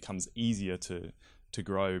it becomes easier to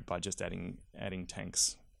grow by just adding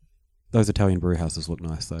tanks. Those Italian brew houses look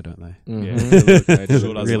nice, though, don't they? Yeah,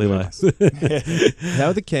 Really nice. How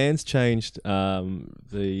have the cans changed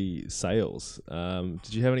the sales?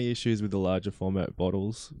 Did you have any issues with the larger format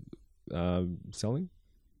bottles selling?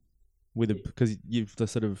 Because you've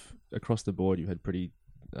sort of across the board, you've had pretty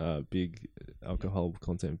big alcohol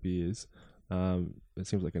content beers. It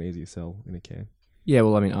seems like an easier sell in a can. Yeah,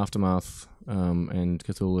 well, I mean, Aftermath and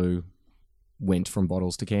Cthulhu went from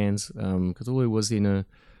bottles to cans. Cthulhu was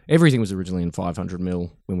everything was originally in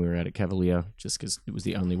 500ml when we were out at Cavalier, just because it was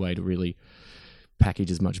the only way to really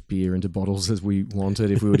package as much beer into bottles as we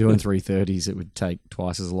wanted. If we were doing 330s, it would take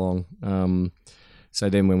twice as long. So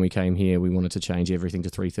then when we came here, we wanted to change everything to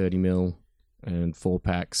 330ml and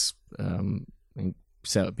 4-packs, and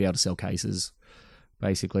be able to sell cases,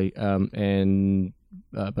 basically.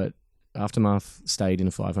 But Aftermath stayed in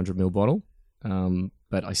a 500ml bottle,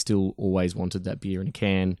 but I still always wanted that beer in a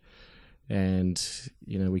can. And,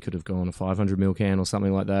 we could have gone a 500ml can or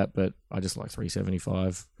something like that, but I just like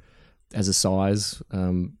 375 as a size.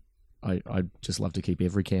 I'd just love to keep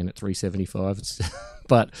every can at 375.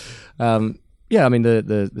 But, yeah, I mean,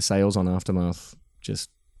 the sales on Aftermath just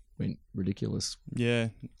went ridiculous. Yeah,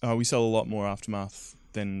 we sell a lot more Aftermath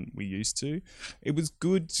than we used to. It was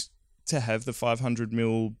good to have the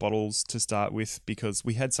 500ml bottles to start with because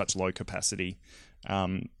we had such low capacity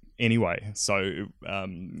anyway. So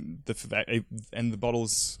the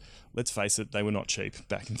bottles, let's face it, they were not cheap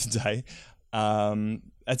back in the day.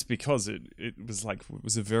 That's because it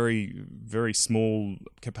was a very, very small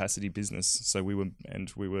capacity business. So we weren't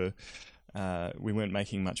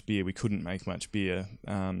making much beer. We couldn't make much beer.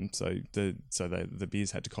 So the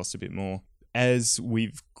beers had to cost a bit more. As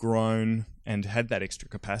we've grown and had that extra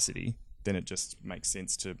capacity, then it just makes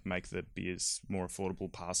sense to make the beers more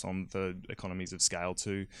affordable, pass on the economies of scale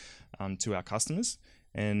to our customers.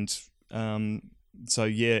 And so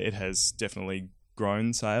yeah, it has definitely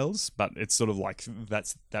grown sales, but it's sort of like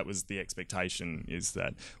that was the expectation, is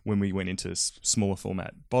that when we went into smaller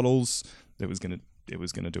format bottles, it was going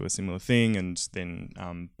to do a similar thing, and then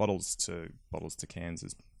bottles to cans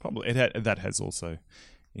is probably that has also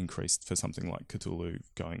increased for something like Cthulhu,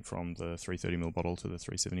 going from the 330ml bottle to the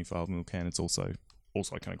 375ml can. It's also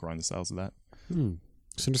kind of grown the sales of that.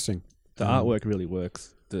 It's interesting. The artwork really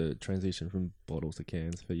works, the transition from bottles to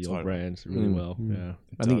cans for your brand really well. Yeah,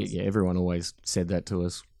 I think everyone always said that to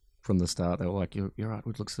us. from the start. They were like, "You're right. It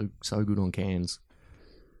would look so good on cans."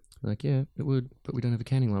 Like, yeah, it would, but we don't have a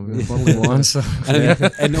canning line. We have a bottling line. So.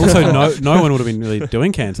 And also, no one would have been really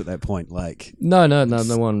doing cans at that point. Like, no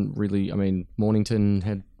one really. I mean, Mornington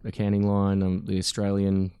had a canning line. The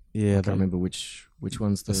Australian, I can't remember which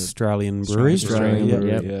one's the Australian brewery. Australian yeah.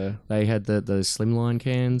 brewery, Yeah. They had the slimline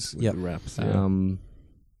cans. Yep. The wraps. Yeah.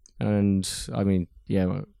 And I mean,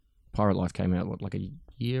 yeah, Pirate Life came out like a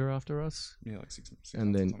year after us, Yeah, like 6 months.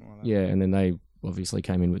 and then something like that. and then they obviously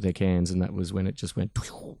came in with their cans, and that was when it just went.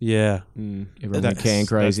 Yeah. Everyone went can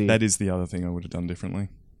crazy. That is the other thing I would have done differently.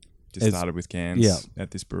 Just It's- started with cans yeah. at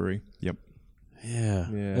this brewery. Yep. Yeah.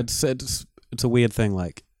 Yeah. It's a weird thing.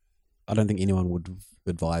 Like, I don't think anyone would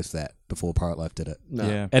advise that before Pirate Life did it. No.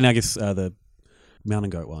 Yeah. And I guess the Mountain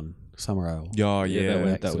Goat one, Summer Ale. Oh, Yeah,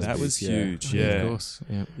 yeah. that was big, huge. Yeah, Yeah. of course.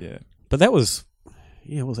 Yeah. Yeah. But that was,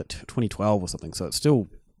 what was it, 2012 or something? So it's still,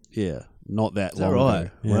 not that Is that long right?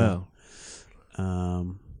 ago. Yeah. Wow.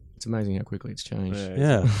 It's amazing how quickly it's changed.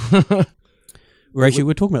 Yeah. We're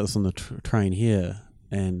talking about this on the train here,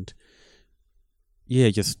 and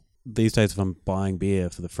just these days, if I'm buying beer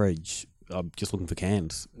for the fridge, I'm just looking for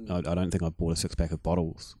cans. I don't think I've bought a 6-pack of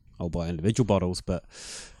bottles. I'll buy individual bottles,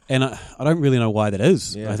 and I don't really know why that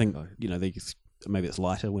is. Yeah. I think maybe it's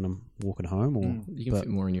lighter when I'm walking home, or You can fit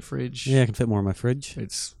more in your fridge. I can fit more in my fridge.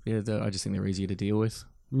 It's I just think they're easier to deal with.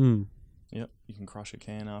 Mm. Yep. You can crush a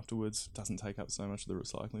can afterwards. Doesn't take up so much of the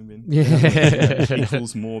recycling bin. Yeah.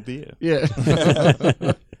 Equals more beer. Yeah.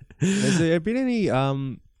 Has there been any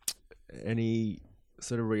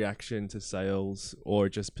sort of reaction to sales or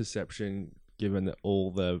just perception, given that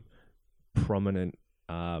all the prominent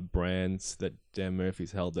brands that Dan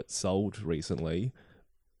Murphy's held that sold recently?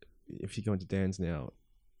 If you go into Dan's now,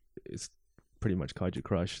 it's pretty much Kaiju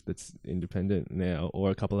Crush that's independent now,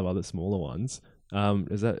 or a couple of other smaller ones.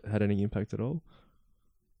 Has that had any impact at all?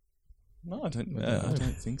 No, I don't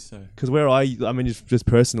think so. Because just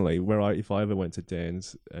personally, if I ever went to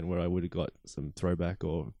Dan's and where I would have got some Throwback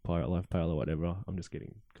or Pirate Life Pale or whatever, I'm just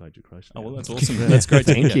getting Kaiju Crush. Oh, well, now. that's awesome. That's great.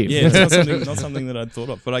 Thank you. Yeah, it's not something that I'd thought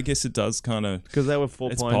of, but I guess it does kind of. Because they were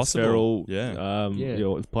 4 It's Pints possible. Feral, Yeah.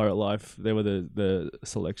 with Pirate Life. They were the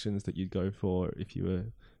selections that you'd go for if you were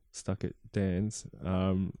stuck at Dan's,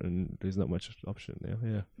 and there's not much option now.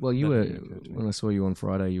 Yeah. Well, when I saw you on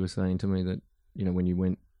Friday, you were saying to me that when you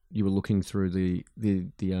went, you were looking through the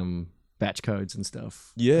batch codes and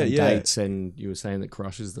stuff. Yeah, and yeah. dates, and you were saying that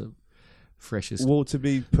Crush is the freshest. Well, to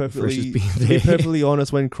be freshest beer there. perfectly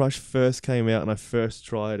honest, when Crush first came out and I first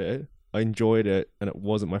tried it, I enjoyed it, and it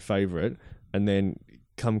wasn't my favorite. And then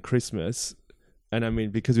come Christmas, and I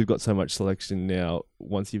mean, because we've got so much selection now,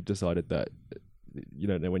 once you've decided that, you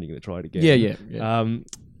don't know when you're going to try it again. Yeah. And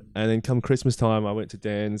then come Christmas time, I went to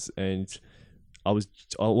Dan's, and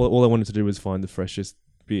all I wanted to do was find the freshest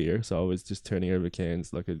beer. So I was just turning over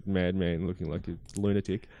cans like a madman, looking like a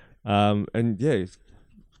lunatic. And yeah,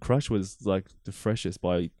 Crush was like the freshest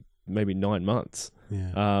by maybe 9 months.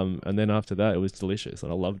 Yeah. And then after that, it was delicious,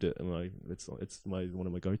 and I loved it. And it's one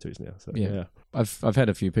of my go-tos now. So yeah. I've had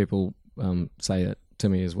a few people say it to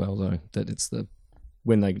me as well, though, that it's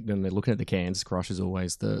when they're looking at the cans, Crush is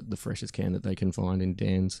always the freshest can that they can find in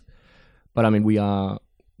Dan's. But I mean, we were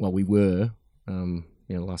the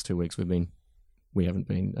last 2 weeks we haven't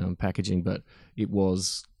been packaging, but it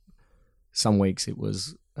was some weeks it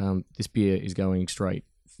was this beer is going straight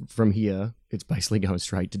from here. It's basically going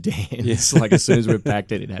straight to Dan's. Like as soon as we've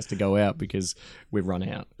packed it has to go out because we've run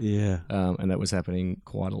out. Yeah. And that was happening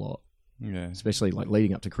quite a lot, Yeah. especially like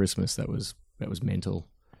leading up to Christmas. That was mental.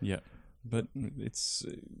 Yeah. But it's,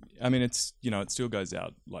 I mean, it's, it still goes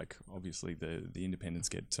out. Like obviously the independents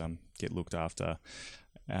get looked after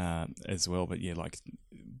as well. But yeah, like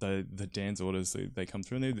the Dan's orders, they come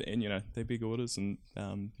through and they're big orders, and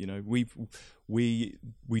we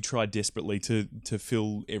try desperately to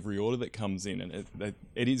fill every order that comes in, and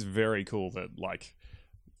it is very cool that like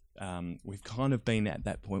we've kind of been at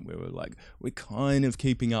that point where we're kind of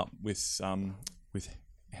keeping up with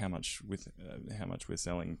how much we're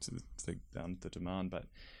selling to the demand, but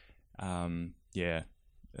having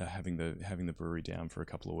the brewery down for a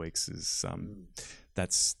couple of weeks is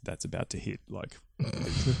that's about to hit. Like,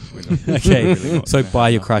 Okay, so buy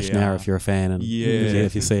your Crush now if you're a fan, and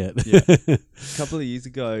if you see it. A couple of years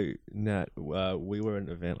ago, Nat, we were at an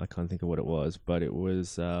event. I can't think of what it was, but it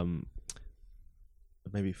was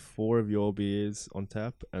maybe 4 of your beers on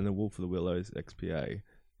tap and the Wolf of the Willows XPA.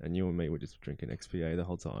 And you and me were just drinking XPA the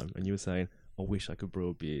whole time. And you were saying, I wish I could brew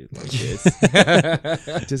a beer like this.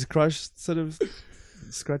 Does Crush sort of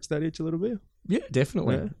scratch that itch a little bit? Yeah,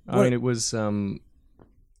 definitely. Yeah. I mean, it was, I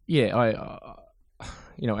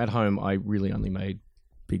at home, I really only made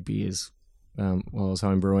big beers while I was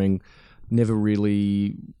home brewing. Never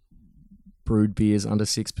really brewed beers under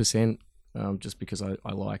 6%, just because I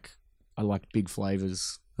like big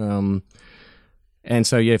flavors. And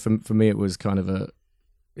so yeah, for me it was kind of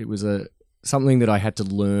something that I had to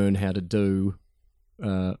learn how to do.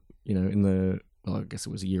 I guess it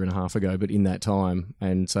was a year and a half ago, but in that time,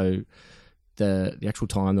 and so the actual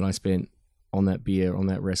time that I spent on that beer, on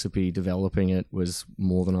that recipe, developing it was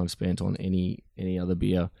more than I've spent on any other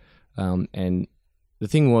beer. And the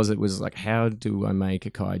thing was, it was like, how do I make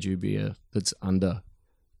a kaiju beer that's under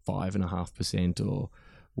 5.5% or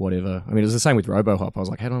whatever? I mean, it was the same with RoboHop. I was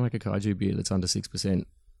like, how do I make a kaiju beer that's under 6%?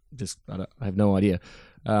 I have no idea.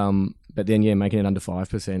 But then, yeah, making it under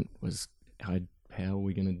 5% was, how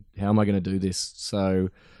am I gonna do this? So,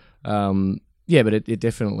 yeah, but it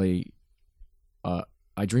definitely,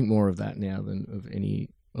 I drink more of that now than of any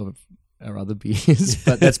of our other beers,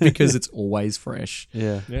 but that's because it's always fresh.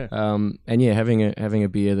 Yeah. And yeah, having a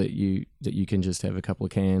beer that you can just have a couple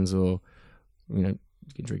of cans, or you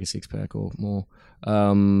can drink a 6-pack or more,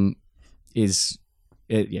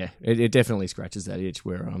 it definitely scratches that itch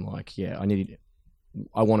where I'm like, yeah,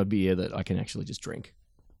 I want a beer that I can actually just drink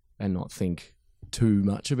and not think too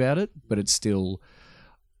much about it, but I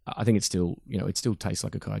think it still tastes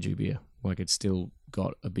like a kaiju beer. Like, it's still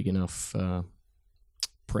got a big enough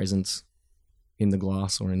presence in the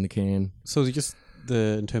glass or in the can. So is it just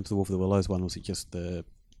in terms of the Wolf of the Willows one, was it just the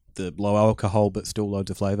low alcohol but still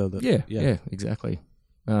loads of flavour? Yeah, exactly.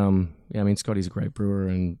 I mean, Scotty's a great brewer,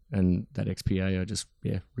 and that XPA, I just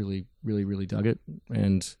really, really, really dug it.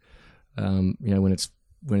 And when it's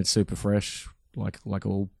super fresh, like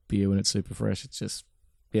all beer, when it's super fresh, it's just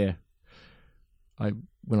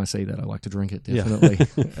when I see that, I like to drink it, definitely.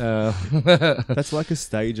 That's like a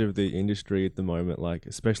stage of the industry at the moment, like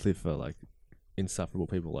especially for like insufferable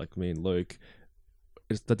people like me and Luke.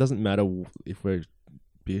 That doesn't matter if we're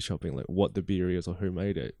beer shopping, like what the beer is or who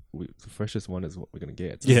made it. The freshest one is what we're going to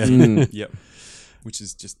get. Yeah. Yep. Which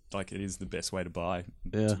is just like, it is the best way to buy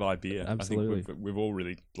beer. Absolutely. I think we've all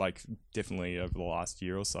really, like, definitely over the last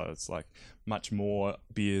year or so, it's like much more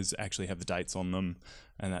beers actually have the dates on them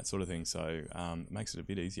and that sort of thing. So it makes it a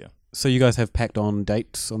bit easier. So you guys have packed on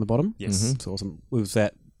dates on the bottom? Yes. Mhm. That's awesome. Was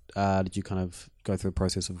that, did you kind of go through a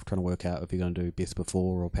process of trying to work out if you're going to do best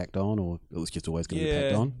before or packed on, or it was just always going to be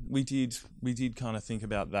packed on? We did kind of think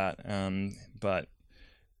about that, but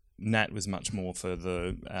Nat was much more for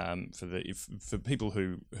for people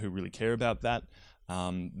who really care about that.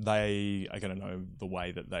 They are going to know the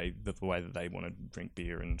way that they want to drink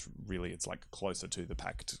beer, and really it's like closer to the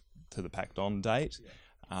packed on date.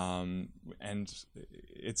 And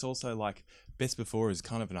it's also like best before is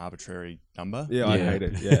kind of an arbitrary number. Yeah, I hate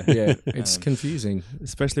it. Yeah. Yeah, it's confusing.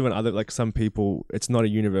 Especially when like some people, it's not a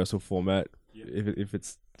universal format. If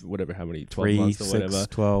it's whatever, how many, 12 3, months or 6, whatever.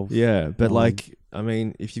 12. Yeah, but 9. like, I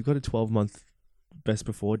mean, if you've got a 12-month best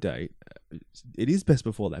before date, it is best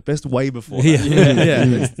before that. Best way before that. Yeah.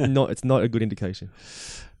 It's not a good indication.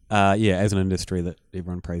 As an industry that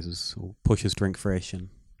everyone praises or pushes drink fresh, and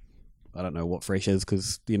I don't know what fresh is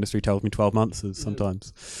because the industry tells me 12 months is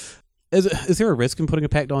sometimes. Is there a risk in putting a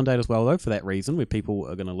packed on date as well, though, for that reason, where people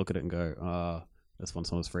are going to look at it and go, this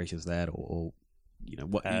one's not as fresh as that, or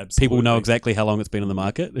what? Absolutely. People know exactly how long it's been on the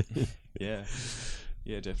market. Yeah,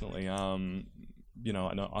 definitely. I know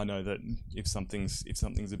that if something's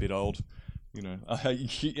a bit old, that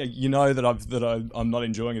I'm not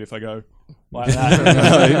enjoying it if I go like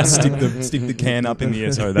that. stick the can up in the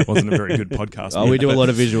air. Sorry, that wasn't a very good podcast. We do a lot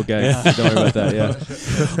of visual games. Don't worry about that. Yeah,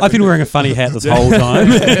 I've been wearing a funny hat this whole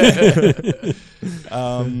time.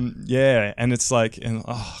 And it's like,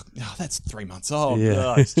 that's 3 months old.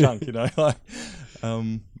 Yeah. It's junk,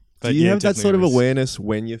 do you have that sort of awareness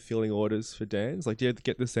when you're filling orders for Dan's? Like, do you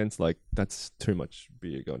get the sense like that's too much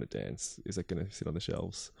beer going to Dan's? Is it going to sit on the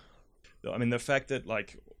shelves? I mean, the fact that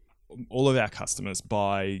like all of our customers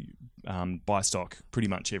buy stock pretty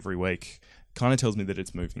much every week kind of tells me that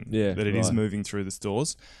it's moving. Yeah, that it is moving through the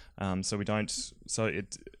stores. So it's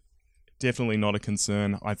definitely not a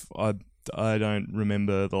concern. I don't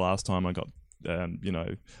remember the last time I got.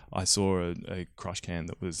 I saw a crush can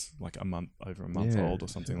that was like over a month old or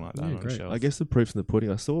something like that on a shelf. I guess the proof's in the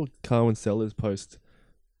pudding. I saw Carwyn Sellers post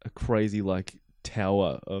a crazy like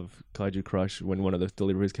tower of Kaiju Crush when one of the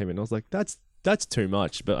deliveries came in. I was like, that's too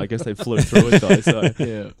much, but I guess they flew through it though. So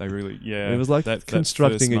yeah, they really it was like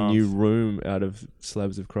constructing a new room out of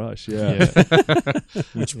slabs of Crush. Yeah.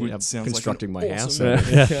 Which would sound constructing like my house.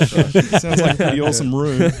 Sounds like a pretty awesome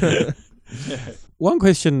room. One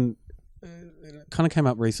question kind of came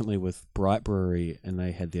up recently with Bright Brewery, and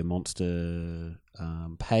they had their Monster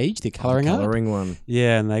page, their colouring art. Colouring one.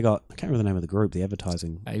 Yeah, and they got, I can't remember the name of the group, the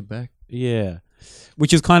advertising. ABAC. Yeah,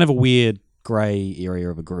 which is kind of a weird grey area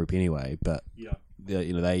of a group anyway. But Yeah.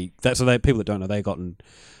 people that don't know, they got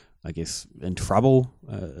I guess in trouble.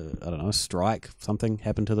 I don't know, a strike, something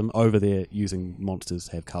happened to them over there using Monsters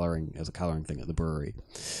to have colouring as a colouring thing at the brewery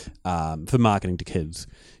for marketing to kids.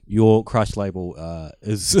 Your Crush label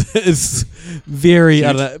is very.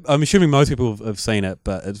 I don't know, I'm assuming most people have seen it,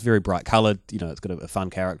 but it's very bright coloured. It's got a fun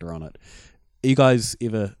character on it. You guys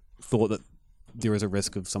ever thought that there is a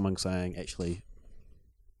risk of someone saying, actually,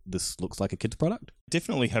 this looks like a kid's product?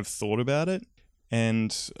 Definitely have thought about it,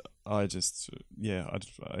 and I just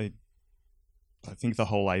I think the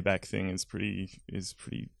whole ABAC thing is pretty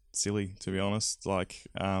silly, to be honest. Like,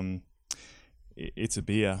 it's a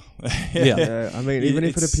beer. Yeah, I mean, even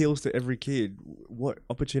if it It's- appeals to every kid, what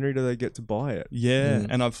opportunity do they get to buy it? Yeah,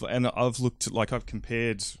 and I've looked, like, I've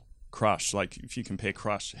compared Crush. Like, if you compare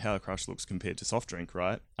Crush, how Crush looks compared to soft drink,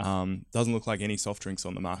 right? Doesn't look like any soft drinks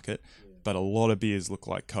on the market, but a lot of beers look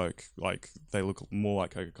like Coke. Like, they look more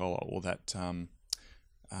like Coca-Cola, or that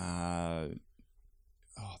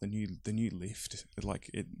the new Lift. Like,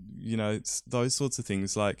 it, it's those sorts of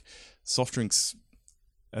things. Like, soft drinks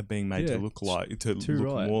are being made Yeah, to look like too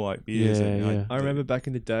right. more like beers. Yeah, and yeah. I remember back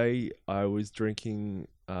in the day, I was drinking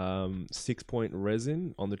 6 Point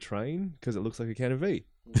resin on the train because it looks like a can of V.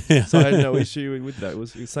 Yeah. So I had no issue with that. It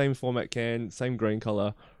was the same format can, same green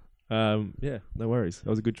color. Yeah, no worries. That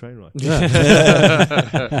was a good train ride. So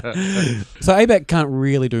ABAC can't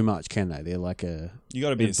really do much, can they? They're like a You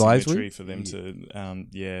got to be advisory? a signatory for them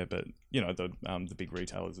to, but the big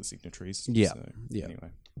retailers are signatories. Yeah, So, yeah.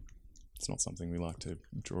 Anyway, it's not something we like to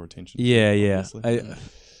draw attention to. yeah. obviously.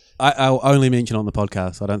 I'll only mention on the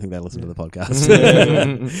podcast. I don't think they listen to the podcast.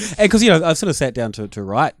 Because I've sort of sat down to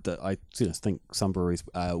write that I think some breweries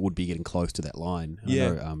would be getting close to that line. I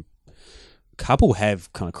Yeah. know, a couple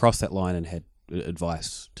have kind of crossed that line and had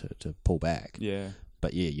advice to pull back. Yeah.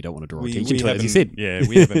 But yeah, you don't want to draw We attention to it, as you haven't- said. Yeah,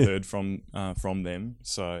 we haven't heard from them.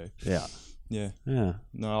 So Yeah, yeah, yeah.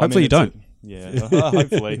 no. Hopefully you don't. Yeah,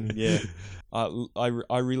 hopefully. Yeah,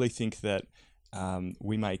 I really think that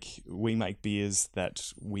we make beers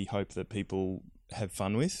that we hope that people have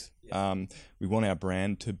fun with. We want our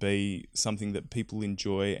brand to be something that people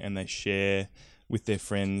enjoy and they share with their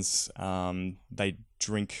friends. They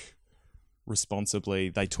drink responsibly.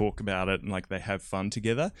 They talk about it and like they have fun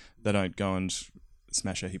together. They don't go and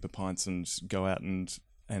smash a heap of pints and go out and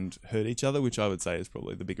hurt each other, which I would say is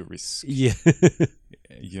probably the bigger risk, Yeah.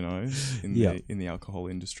 in Yeah. the alcohol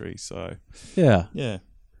industry. So Yeah. yeah.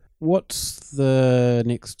 What's the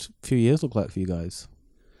next few years look like for you guys?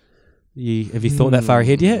 Have you thought that far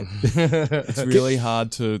ahead yet? It's really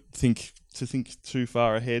hard to think too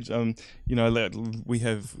far ahead. We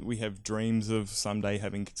have dreams of someday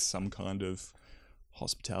having some kind of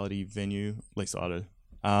hospitality venue. At least I do.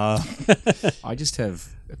 I just have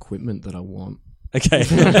equipment that I want Okay.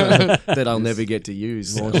 that I'll never get to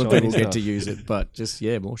use. More Other shiny people get stuff. to use it, but just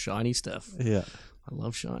more shiny stuff. Yeah. I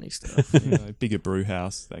love shiny stuff. Bigger brew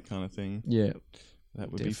house, that kind of thing. Yeah,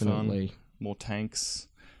 That would be definitely. fun. More tanks.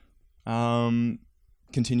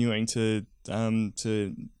 Continuing to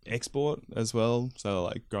export as well. So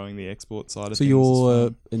like growing the export side of So things. is you're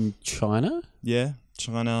fun. in China? Yeah,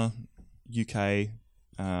 China, UK,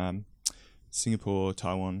 Singapore,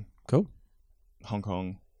 Taiwan. Cool. Hong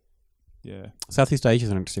Kong. Yeah. Southeast Asia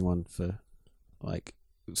is an interesting one for, like,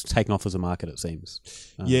 it's taken off as a market, it seems.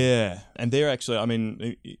 Yeah, and they're actually, I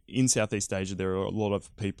mean, in Southeast Asia, there are a lot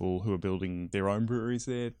of people who are building their own breweries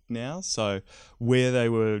there now. So where they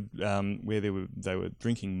were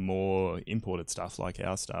drinking more imported stuff like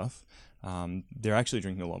our stuff, they're actually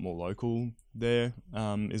drinking a lot more local there,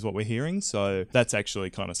 is what we're hearing. So that's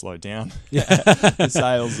actually kind of slowed down the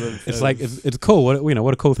sales of. It's cool.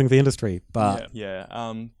 What a cool thing for the industry. But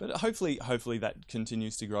but hopefully that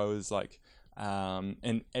continues to grow as like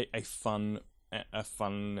a fun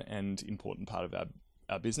and important part of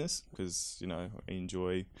our business, because I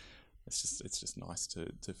enjoy. It's just nice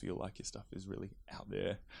to feel like your stuff is really out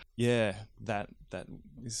there. Yeah, that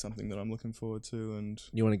is something that I'm looking forward to. And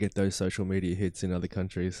You want to get those social media hits in other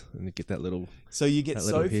countries and get that little. so you get That so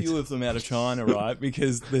little hit. few of them out of China, right?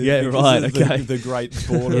 Because Of the great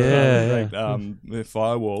border, Yeah, the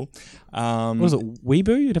firewall. what was it?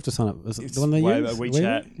 Weibo? You'd have to sign up. Is it It's the one they use?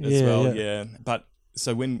 WeChat as Yeah, well, yeah. yeah. But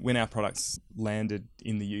so when our products landed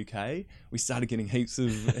in the UK, we started getting heaps of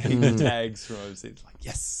tags from overseas. Like,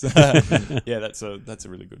 yes, yeah, that's a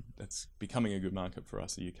really good. That's becoming a good market for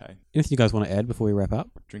us, the UK. Anything you guys want to add before we wrap up?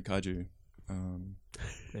 Drink kaiju.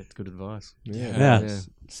 That's good advice. Yeah. Yeah.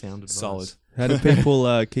 Sound advice. Solid. How do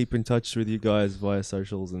people keep in touch with you guys via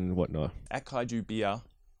socials and whatnot? At Kaiju Beer.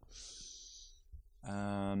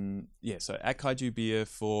 So at Kaiju Beer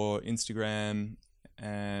for Instagram,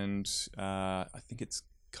 and I think it's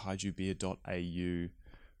kaijubeer.au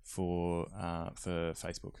for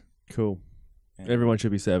Facebook. Cool. And Everyone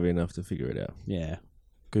should be savvy enough to figure it out. Yeah.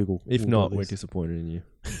 Google. If Google not, we're this. disappointed in you.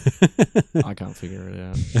 I can't figure it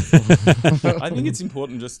out. I think it's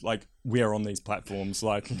important, just like we are on these platforms,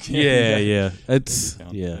 like Yeah. It's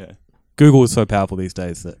yeah. Google is so powerful these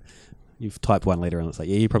days that you've typed one letter and it's like,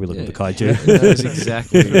 you're probably looking for kaiju. That is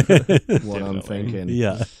exactly what I'm Definitely. thinking.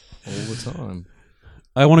 Yeah. All the time.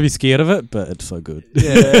 I want to be scared of it, but it's so good.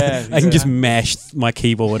 Yeah, I can just mash my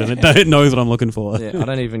keyboard and it knows what I'm looking for. Yeah, I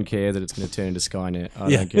don't even care that it's going to turn into Skynet. I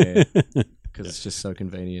Yeah. don't care because it's just so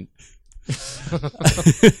convenient.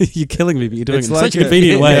 You're killing me, but you're doing it in like such a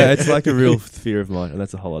convenient way. Yeah, it's like a real fear of mine, and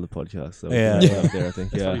that's a whole other podcast. So Yeah. we can put it out there, I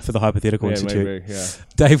think. Yeah. For the Hypothetical Yeah, Institute. maybe, yeah.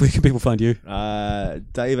 Dave, where can people find you?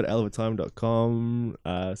 Dave at elevatortime.com.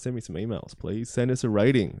 Send me some emails, please. Send us a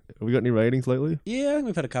rating. Have we got any ratings lately? Yeah,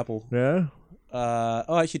 we've had a couple. Yeah.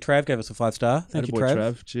 Actually, Trav gave us a 5-star. Thank you, Attaboy,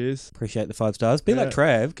 Trav. Cheers. Appreciate the 5 stars. Be Yeah. like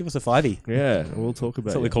Trav, give us a 5-y. Yeah, we'll talk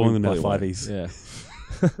about That's what it. we're calling them now, Probably won't. fiveys. Yeah.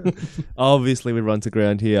 Obviously, we run to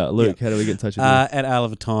ground here. Luke, how do we get in touch with you? At Isle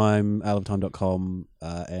of Time, isleoftime.com,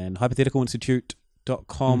 and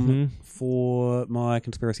hypotheticalinstitute.com for my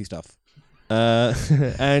conspiracy stuff.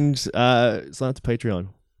 And sign up to Patreon.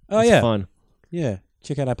 Oh, It's yeah. fun. Yeah.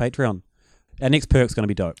 Check out our Patreon. Our next perk's going to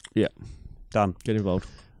be dope. Yeah. Done. Get involved.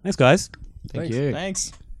 Thanks, guys. Thank Thanks. you.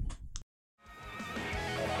 Thanks.